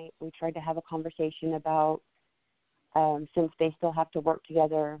other night we tried to have a conversation about, since they still have to work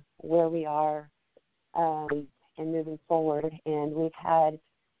together, where we are and moving forward. And we've had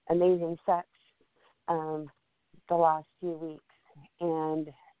amazing sex the last few weeks.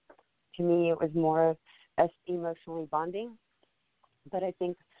 And to me, it was more of us emotionally bonding. But I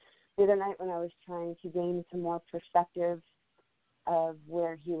think the other night when I was trying to gain some more perspective of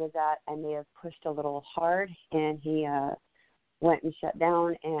where he was at, I may have pushed a little hard, and he went and shut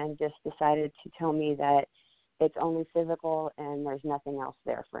down and just decided to tell me that it's only physical and there's nothing else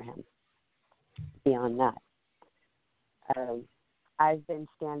there for him beyond that. I've been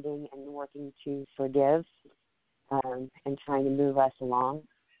standing and working to forgive and trying to move us along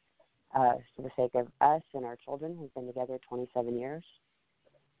for the sake of us and our children. We've been together 27 years.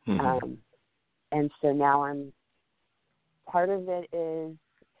 Mm-hmm. And so now part of it is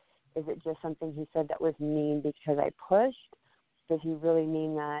it just something he said that was mean because I pushed? Does he really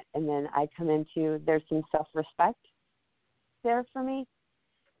mean that? And then I come into, there's some self-respect there for me.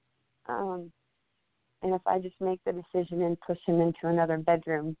 And if I just make the decision and push him into another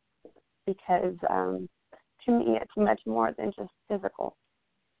bedroom, because to me it's much more than just physical.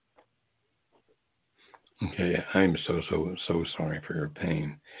 Okay, I'm so sorry for your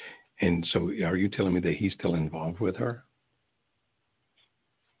pain. And so are you telling me that he's still involved with her?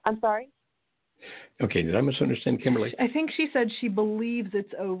 I'm sorry? Okay, did I misunderstand, Kimberly? I think she said she believes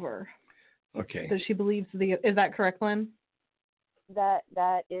it's over. Okay. So she believes is that correct, Lynn?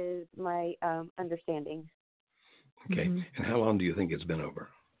 That is my understanding. Okay, mm-hmm. And how long do you think it's been over?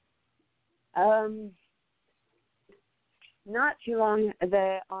 Not too long. On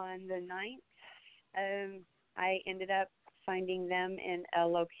the 9th, I ended up finding them in a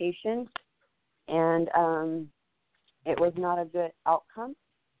location, and it was not a good outcome.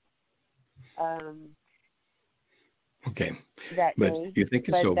 Okay, but you think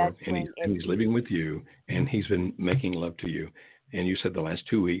it's over, and he's living with you, and he's been making love to you, and you said the last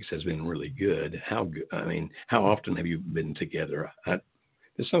 2 weeks has been really good. How good? I mean, how often have you been together?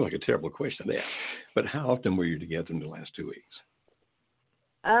 This sounds like a terrible question to ask, but how often were you together in the last 2 weeks?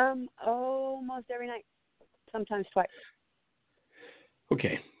 Almost every night, sometimes twice.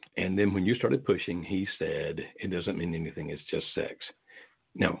 Okay, and then when you started pushing, he said it doesn't mean anything; it's just sex.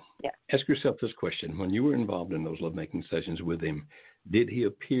 Now, Ask yourself this question. When you were involved in those lovemaking sessions with him, did he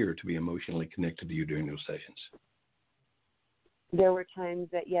appear to be emotionally connected to you during those sessions? There were times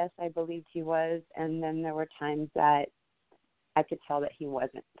that, yes, I believed he was, and then there were times that I could tell that he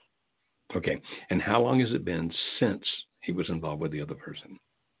wasn't. Okay. And how long has it been since he was involved with the other person?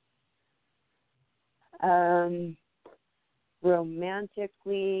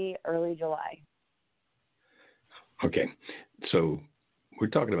 romantically early July. Okay. So we're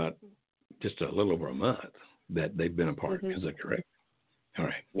talking about just a little over a month that they've been apart. Mm-hmm. Is that correct? All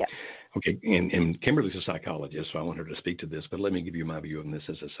right. Yeah. Okay. And Kimberly's a psychologist, so I want her to speak to this, but let me give you my view on this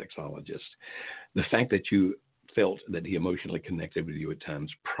as a sexologist. The fact that you felt that he emotionally connected with you at times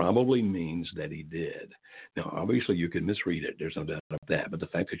probably means that he did. Now, obviously, you could misread it. There's no doubt about that. But the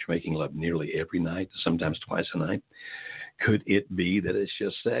fact that you're making love nearly every night, sometimes twice a night, could it be that it's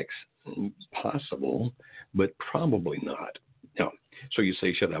just sex? Possible, but probably not. No. So you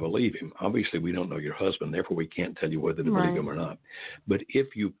say, should I believe him? Obviously, we don't know your husband, therefore we can't tell you whether to believe him or not. But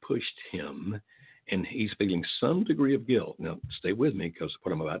if you pushed him and he's feeling some degree of guilt, now stay with me because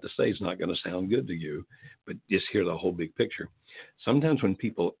what I'm about to say is not going to sound good to you, but just hear the whole big picture. Sometimes when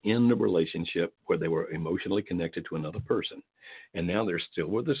people end a relationship where they were emotionally connected to another person, and now they're still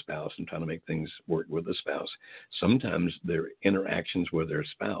with the spouse and trying to make things work with the spouse, sometimes their interactions with their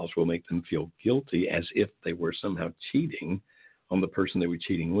spouse will make them feel guilty as if they were somehow cheating on the person they were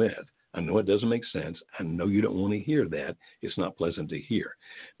cheating with. I know it doesn't make sense. I know you don't want to hear that. It's not pleasant to hear.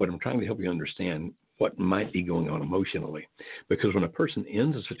 But I'm trying to help you understand what might be going on emotionally. Because when a person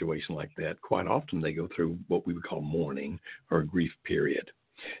ends a situation like that, quite often they go through what we would call mourning or a grief period.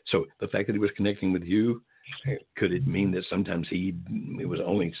 So the fact that he was connecting with you, could it mean that sometimes it was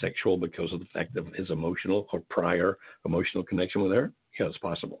only sexual because of the fact of his emotional or prior emotional connection with her? Yeah, it's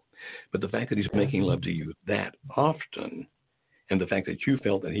possible. But the fact that he's making love to you that often, and the fact that you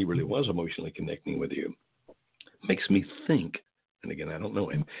felt that he really was emotionally connecting with you, makes me think, and again, I don't know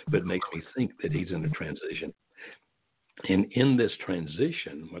him, but makes me think that he's in a transition. And in this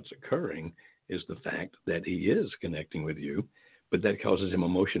transition, what's occurring is the fact that he is connecting with you, but that causes him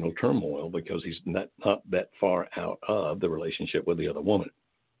emotional turmoil because he's not that far out of the relationship with the other woman.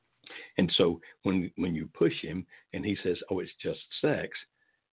 And so when you push him and he says, oh, it's just sex,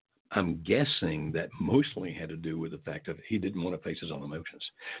 I'm guessing that mostly had to do with the fact that he didn't want to face his own emotions.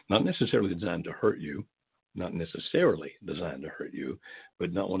 Not necessarily designed to hurt you, but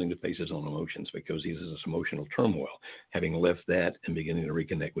not wanting to face his own emotions because he's in this emotional turmoil. Having left that and beginning to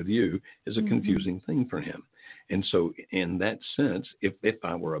reconnect with you is a confusing thing for him. And so in that sense, if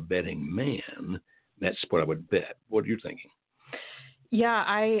I were a betting man, that's what I would bet. What are you thinking? Yeah,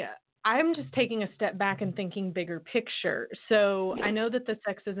 I'm just taking a step back and thinking bigger picture. So I know that the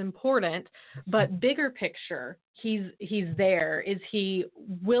sex is important, but bigger picture, he's there. Is he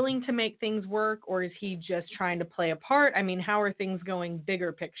willing to make things work, or is he just trying to play a part? I mean, how are things going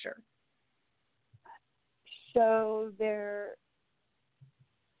bigger picture? So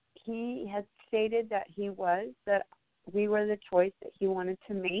he has stated that that we were the choice that he wanted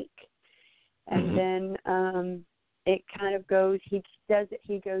to make. And then it kind of goes, he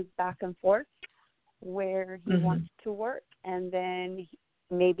goes back and forth where he wants to work, and then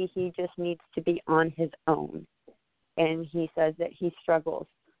maybe he just needs to be on his own. And he says that he struggles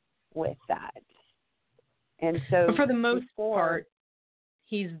with that. And so but for the most part,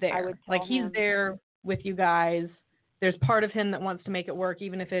 he's there. Like he's there with you guys. There's part of him that wants to make it work,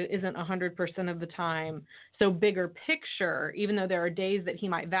 even if it isn't 100% of the time. So bigger picture, even though there are days that he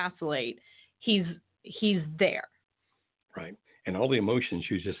might vacillate, he's there. Right. And all the emotions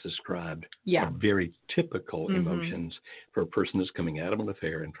you just described are very typical emotions for a person that's coming out of an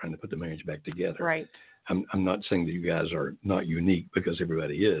affair and trying to put the marriage back together. Right. I'm not saying that you guys are not unique, because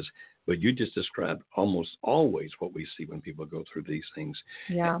everybody is, but you just described almost always what we see when people go through these things.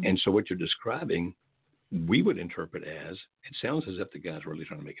 Yeah. And so what you're describing, we would interpret as, it sounds as if the guy's really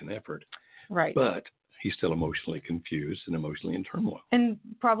trying to make an effort. Right. But he's still emotionally confused and emotionally in turmoil. And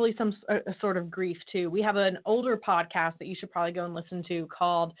probably some sort of grief, too. We have an older podcast that you should probably go and listen to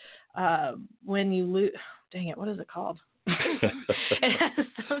called When You Lose... Dang it, what is it called? I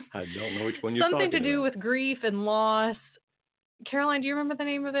don't know which one you're talking about. Something to do with grief and loss. Caroline, do you remember the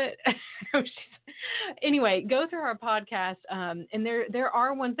name of it? Anyway, go through our podcast, and there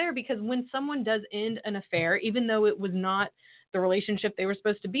are ones there, because when someone does end an affair, even though it was not the relationship they were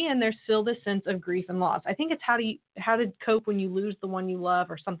supposed to be in, there's still this sense of grief and loss. I think it's how to cope when you lose the one you love,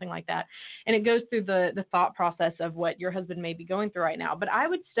 or something like that. And it goes through the thought process of what your husband may be going through right now. But I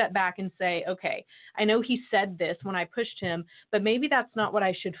would step back and say, okay, I know he said this when I pushed him, but maybe that's not what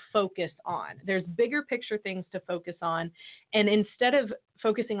I should focus on. There's bigger picture things to focus on. And instead of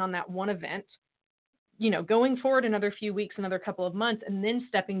focusing on that one event, going forward another few weeks, another couple of months, and then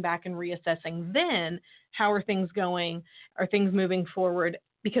stepping back and reassessing, then how are things going? Are things moving forward?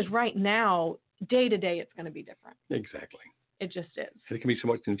 Because right now, day to day, it's going to be different. Exactly. It just is. It can be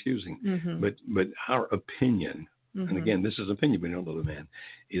somewhat confusing. But our opinion and again, this is opinion, we don't know the man,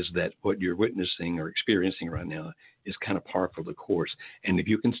 is that what you're witnessing or experiencing right now is kind of par for the course. And if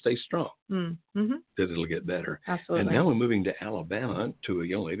you can stay strong, that it'll get better. Absolutely. And now we're moving to Alabama to a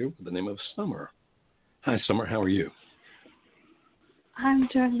young lady with the name of Summer. Hi, Summer. How are you? I'm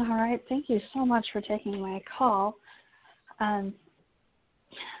doing all right. Thank you so much for taking my call. Trying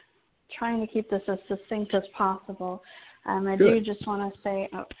to keep this as succinct as possible. I do just want to say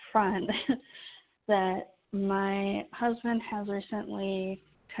up front that my husband has recently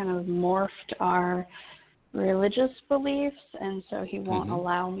kind of morphed our religious beliefs, and so he won't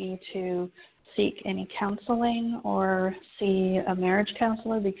allow me to seek any counseling or see a marriage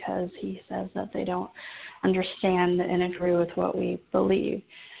counselor because he says that they don't understand and agree with what we believe.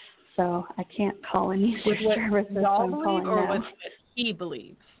 So I can't call any services. Y'all believe or what he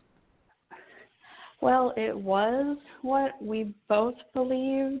believes? Well, it was what we both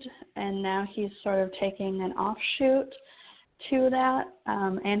believed, and now he's sort of taking an offshoot to that,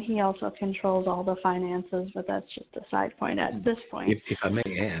 and he also controls all the finances, but that's just a side point at this point. If I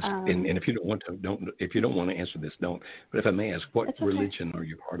may ask, and if you don't want to, don't. If you don't want to answer this, don't. But if I may ask, what religion are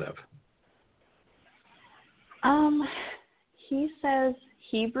you part of? He says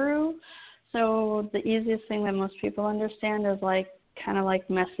Hebrew, so the easiest thing that most people understand is like kind of like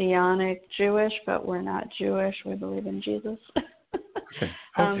Messianic Jewish, but we're not Jewish. We believe in Jesus.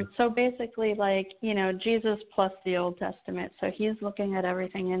 Okay. So basically, like, you know, Jesus plus the Old Testament. So he's looking at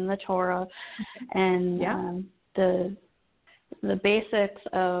everything in the Torah and the basics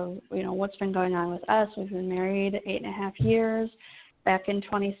of, you know, what's been going on with us. We've been married 8.5 years. Back in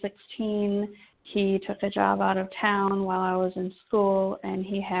 2016, he took a job out of town while I was in school, and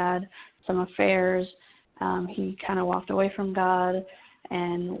he had some affairs. He kind of walked away from God,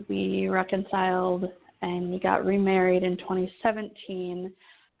 and we reconciled, and we got remarried in 2017.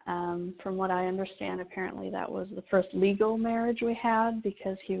 From what I understand, apparently that was the first legal marriage we had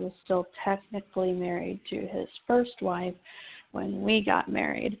because he was still technically married to his first wife when we got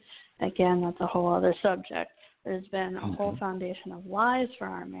married. Again, that's a whole other subject. There's been a whole foundation of lies for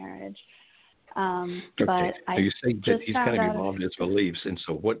our marriage. But so you say that he's kind of evolved in his beliefs, and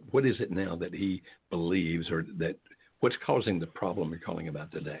so what is it now that he believes, or that what's causing the problem you're calling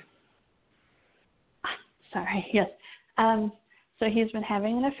about today? Sorry, yes. So he's been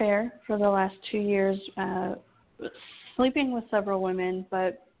having an affair for the last 2 years, sleeping with several women,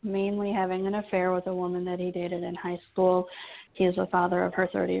 but mainly having an affair with a woman that he dated in high school. He is the father of her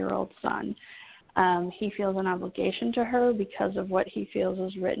 30-year-old son. He feels an obligation to her because of what he feels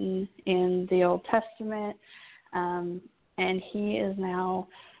is written in the Old Testament, and he is now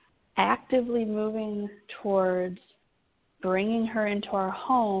actively moving towards bringing her into our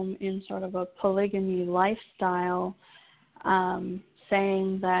home in sort of a polygamy lifestyle,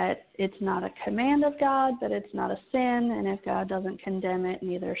 saying that it's not a command of God, but it's not a sin, and if God doesn't condemn it,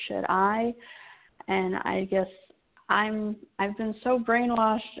 neither should I. And I guess I've been so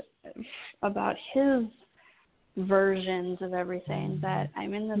brainwashed about his versions of everything that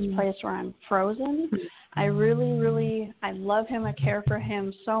I'm in this place where I'm frozen. I really, I love him, I care for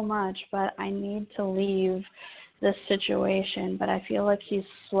him so much, but I need to leave this situation. But I feel like he's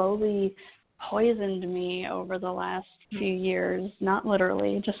slowly poisoned me over the last few years, not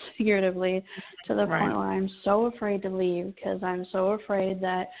literally, just figuratively, to the point where I'm so afraid to leave because I'm so afraid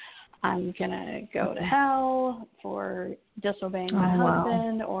that I'm going to go to hell for disobeying my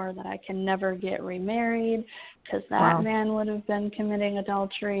husband, or that I can never get remarried because that man would have been committing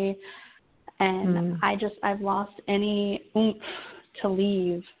adultery. And I've lost any oomph to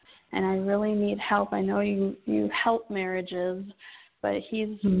leave, and I really need help. I know you help marriages, but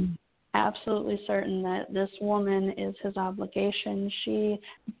he's absolutely certain that this woman is his obligation. She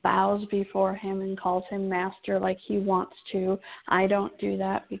bows before him and calls him master like he wants to. I don't do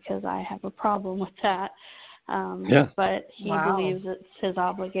that because I have a problem with that. But he believes it's his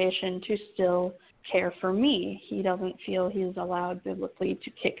obligation to still care for me. He doesn't feel he's allowed biblically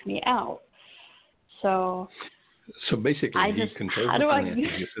to kick me out. So basically, he controls the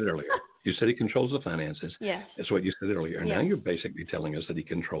finances. You said earlier. You said he controls the finances. Yes. That's what you said earlier. And now you're basically telling us that he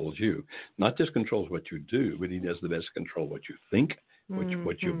controls you. Not just controls what you do, but he does the best to control what you think,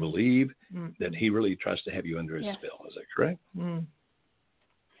 what you believe, that he really tries to have you under his spell. Is that correct?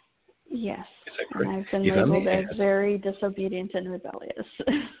 Yes. Is that correct? And I've been labeled as very disobedient and rebellious.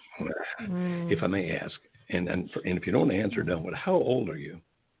 If I may ask, and if you don't answer, don't. But how old are you?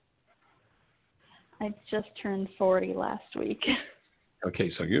 I just turned 40 last week.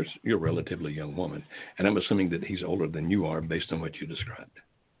 Okay, so you're a relatively young woman, and I'm assuming that he's older than you are based on what you described.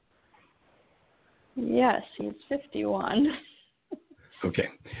 Yes, he's 51. Okay.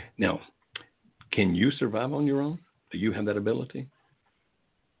 Now, Can you survive on your own? Do you have that ability?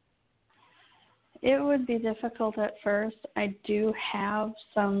 It would be difficult at first. I do have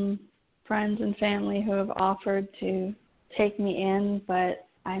some friends and family who have offered to take me in, but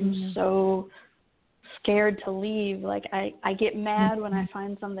I'm so scared to leave. Like I get mad when I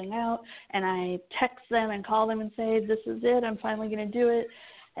find something out, and I text them and call them and say, this is it, I'm finally going to do it.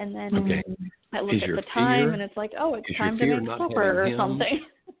 And then I look at the time, and it's like, oh, it's time to make supper or something.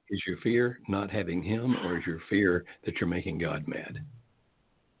 Is your fear not having him, or is your fear that you're making God mad?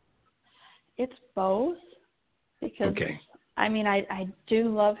 It's both, because I mean, I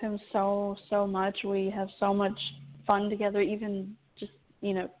do love him so much. We have so much fun together. Even just,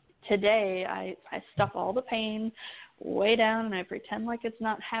 today I stuff all the pain way down, and I pretend like it's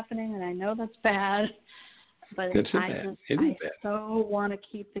not happening, and I know that's bad. But I so want to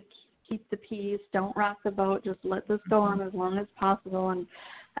keep the peace. Don't rock the boat. Just let this go on as long as possible. And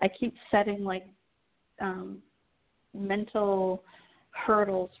I keep setting mental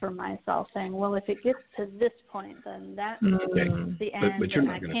hurdles for myself, saying, well, if it gets to this point, then that's the end, but you're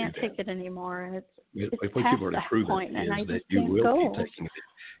not and I can't take it anymore. And it's what past you've already that proven point, and I is that just you can't will go. keep taking it.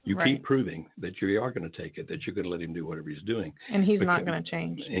 You keep proving that you are going to take it, that you're going to let him do whatever he's doing. And he's not going to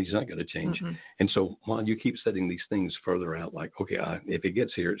change. He's not going to change. And so while you keep setting these things further out, like, okay, if it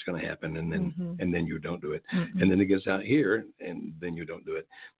gets here, it's going to happen, and then you don't do it. And then it gets out here, and then you don't do it.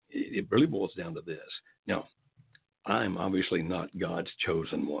 It really boils down to this. Now, I'm obviously not God's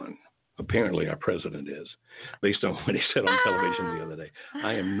chosen one. Apparently, our president is, based on what he said on television the other day.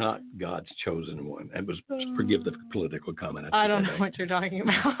 I am not God's chosen one. And forgive the political comment. I don't know what you're talking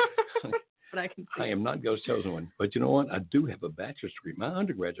about. But I can see. I am not God's chosen one. But you know what? I do have a bachelor's degree. My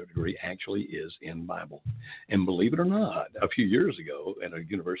undergraduate degree actually is in Bible. And believe it or not, a few years ago at a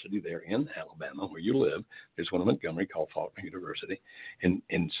university there in Alabama, where you live, there's one in Montgomery called Faulkner University. And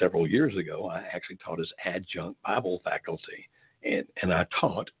several years ago, I actually taught as adjunct Bible faculty. And I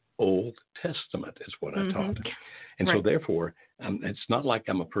taught Old Testament is what I taught. And so therefore, it's not like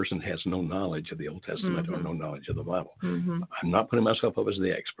I'm a person who has no knowledge of the Old Testament or no knowledge of the Bible. I'm not putting myself up as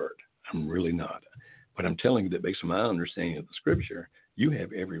the expert. I'm really not. But I'm telling you that based on my understanding of the Scripture, you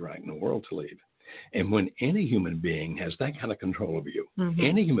have every right in the world to leave. And when any human being has that kind of control over you,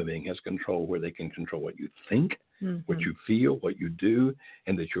 any human being has control where they can control what you think, what you feel, what you do,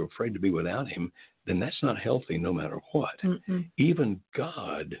 and that you're afraid to be without him, then that's not healthy no matter what. Even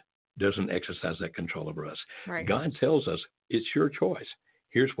God doesn't exercise that control over us. God tells us it's your choice.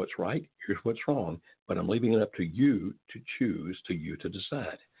 Here's what's right, here's what's wrong, but I'm leaving it up to you to choose, to you to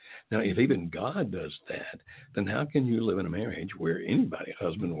decide. Now, if even God does that, then how can you live in a marriage where anybody,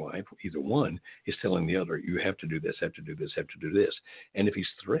 husband, wife, either one, is telling the other, you have to do this, have to do this, have to do this. And if he's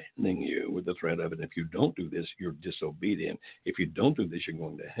threatening you with the threat of it, if you don't do this, you're disobedient. If you don't do this, you're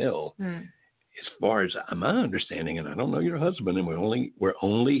going to hell. As far as my understanding, and I don't know your husband, and we're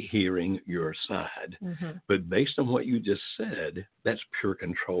only hearing your side, but based on what you just said, that's pure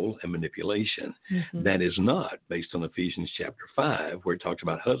control and manipulation. That is not based on Ephesians chapter 5, where it talks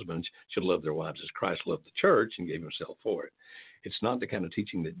about husbands should love their wives as Christ loved the church and gave himself for it. It's not the kind of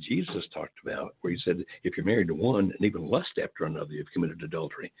teaching that Jesus talked about, where he said, if you're married to one and even lust after another, you've committed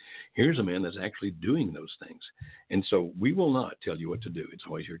adultery. Here's a man that's actually doing those things. And so we will not tell you what to do. It's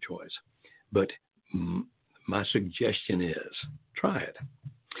always your choice. But my suggestion is try it.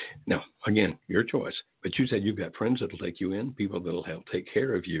 Now, again, your choice. But you said you've got friends that will take you in, people that will help take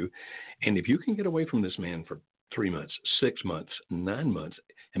care of you. And if you can get away from this man for 3 months, 6 months, 9 months,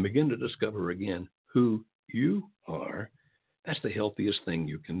 and begin to discover again who you are, that's the healthiest thing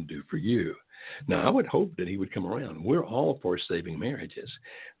you can do for you. Now, I would hope that he would come around. We're all for saving marriages.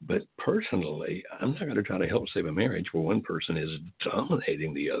 But personally, I'm not going to try to help save a marriage where one person is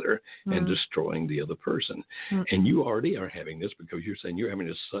dominating the other and destroying the other person. And you already are having this because you're saying you're having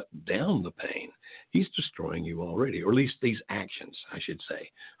to shut down the pain. He's destroying you already, or at least these actions, I should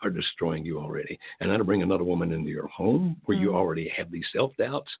say, are destroying you already. And now to bring another woman into your home where you already have these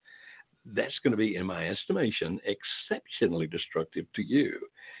self-doubts, that's going to be, in my estimation, exceptionally destructive to you.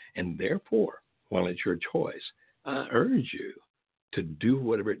 And therefore, while it's your choice, I urge you to do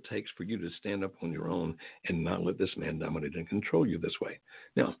whatever it takes for you to stand up on your own and not let this man dominate and control you this way.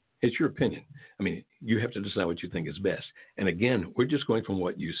 Now, it's your opinion. I mean, you have to decide what you think is best. And again, we're just going from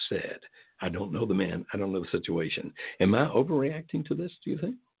what you said. I don't know the man. I don't know the situation. Am I overreacting to this, do you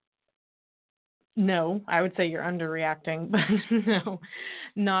think? No, I would say you're underreacting, but no,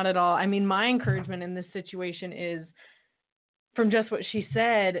 not at all. I mean, my encouragement in this situation is from just what she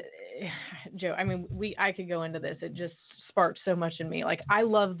said, Joe. I mean, I could go into this. It just sparked so much in me. Like, I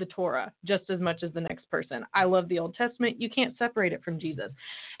love the Torah just as much as the next person. I love the Old Testament. You can't separate it from Jesus.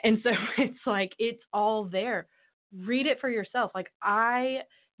 And so it's like, it's all there. Read it for yourself. Like, I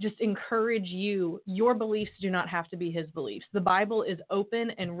just encourage you, your beliefs do not have to be his beliefs. The Bible is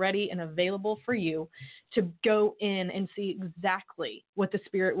open and ready and available for you to go in and see exactly what the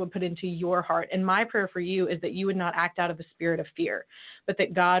Spirit would put into your heart. And my prayer for you is that you would not act out of a spirit of fear, but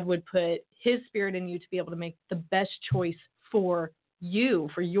that God would put his Spirit in you to be able to make the best choice for you,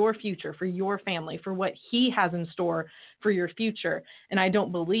 for your future, for your family, for what he has in store for your future. And I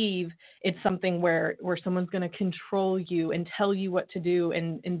don't believe it's something where someone's going to control you and tell you what to do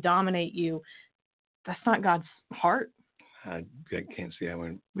and dominate you. That's not God's heart. I can't see how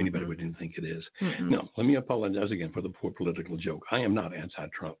anybody would even think it is. No, let me apologize again for the poor political joke. I am not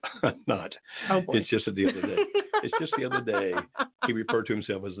anti-Trump. I'm not. Oh, boy. It's just the other day he referred to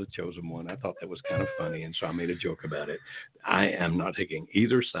himself as the chosen one. I thought that was kind of funny, and so I made a joke about it. I am not taking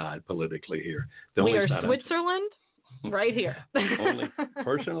either side politically here. We are Switzerland right here.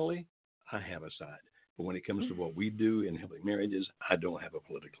 Personally, I have a side. But when it comes to what we do in helping marriages, I don't have a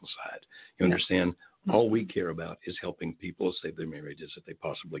political side. You understand? All we care about is helping people save their marriages if they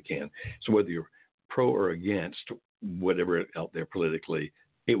possibly can. So whether you're pro or against whatever out there politically,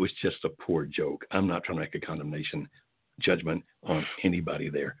 it was just a poor joke. I'm not trying to make a condemnation judgment on anybody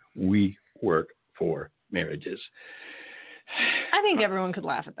there. We work for marriages. I think everyone could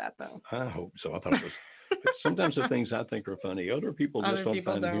laugh at that, though. I hope so. I thought it was. Sometimes the things I think are funny, other people just don't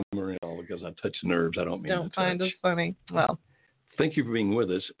find humor at all because I touch nerves. I don't mean to touch. Don't find it funny. Well, thank you for being with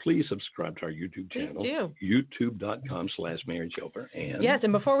us. Please subscribe to our YouTube channel. Please do. YouTube.com/marriagehelper. And yes,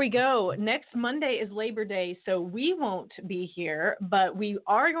 and before we go, next Monday is Labor Day, so we won't be here, but we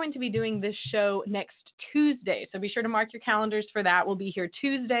are going to be doing this show next Tuesday. So be sure to mark your calendars for that. We'll be here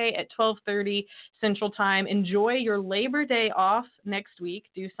Tuesday at 12:30 Central Time. Enjoy your Labor Day off next week.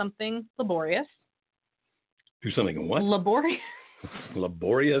 Do something laborious. Do something what? Laborious.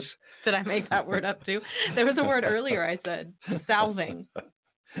 Laborious? Did I make that word up too? There was a word earlier I said. Salving.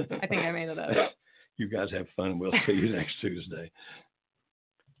 I think I made it up. You guys have fun. We'll see you next Tuesday.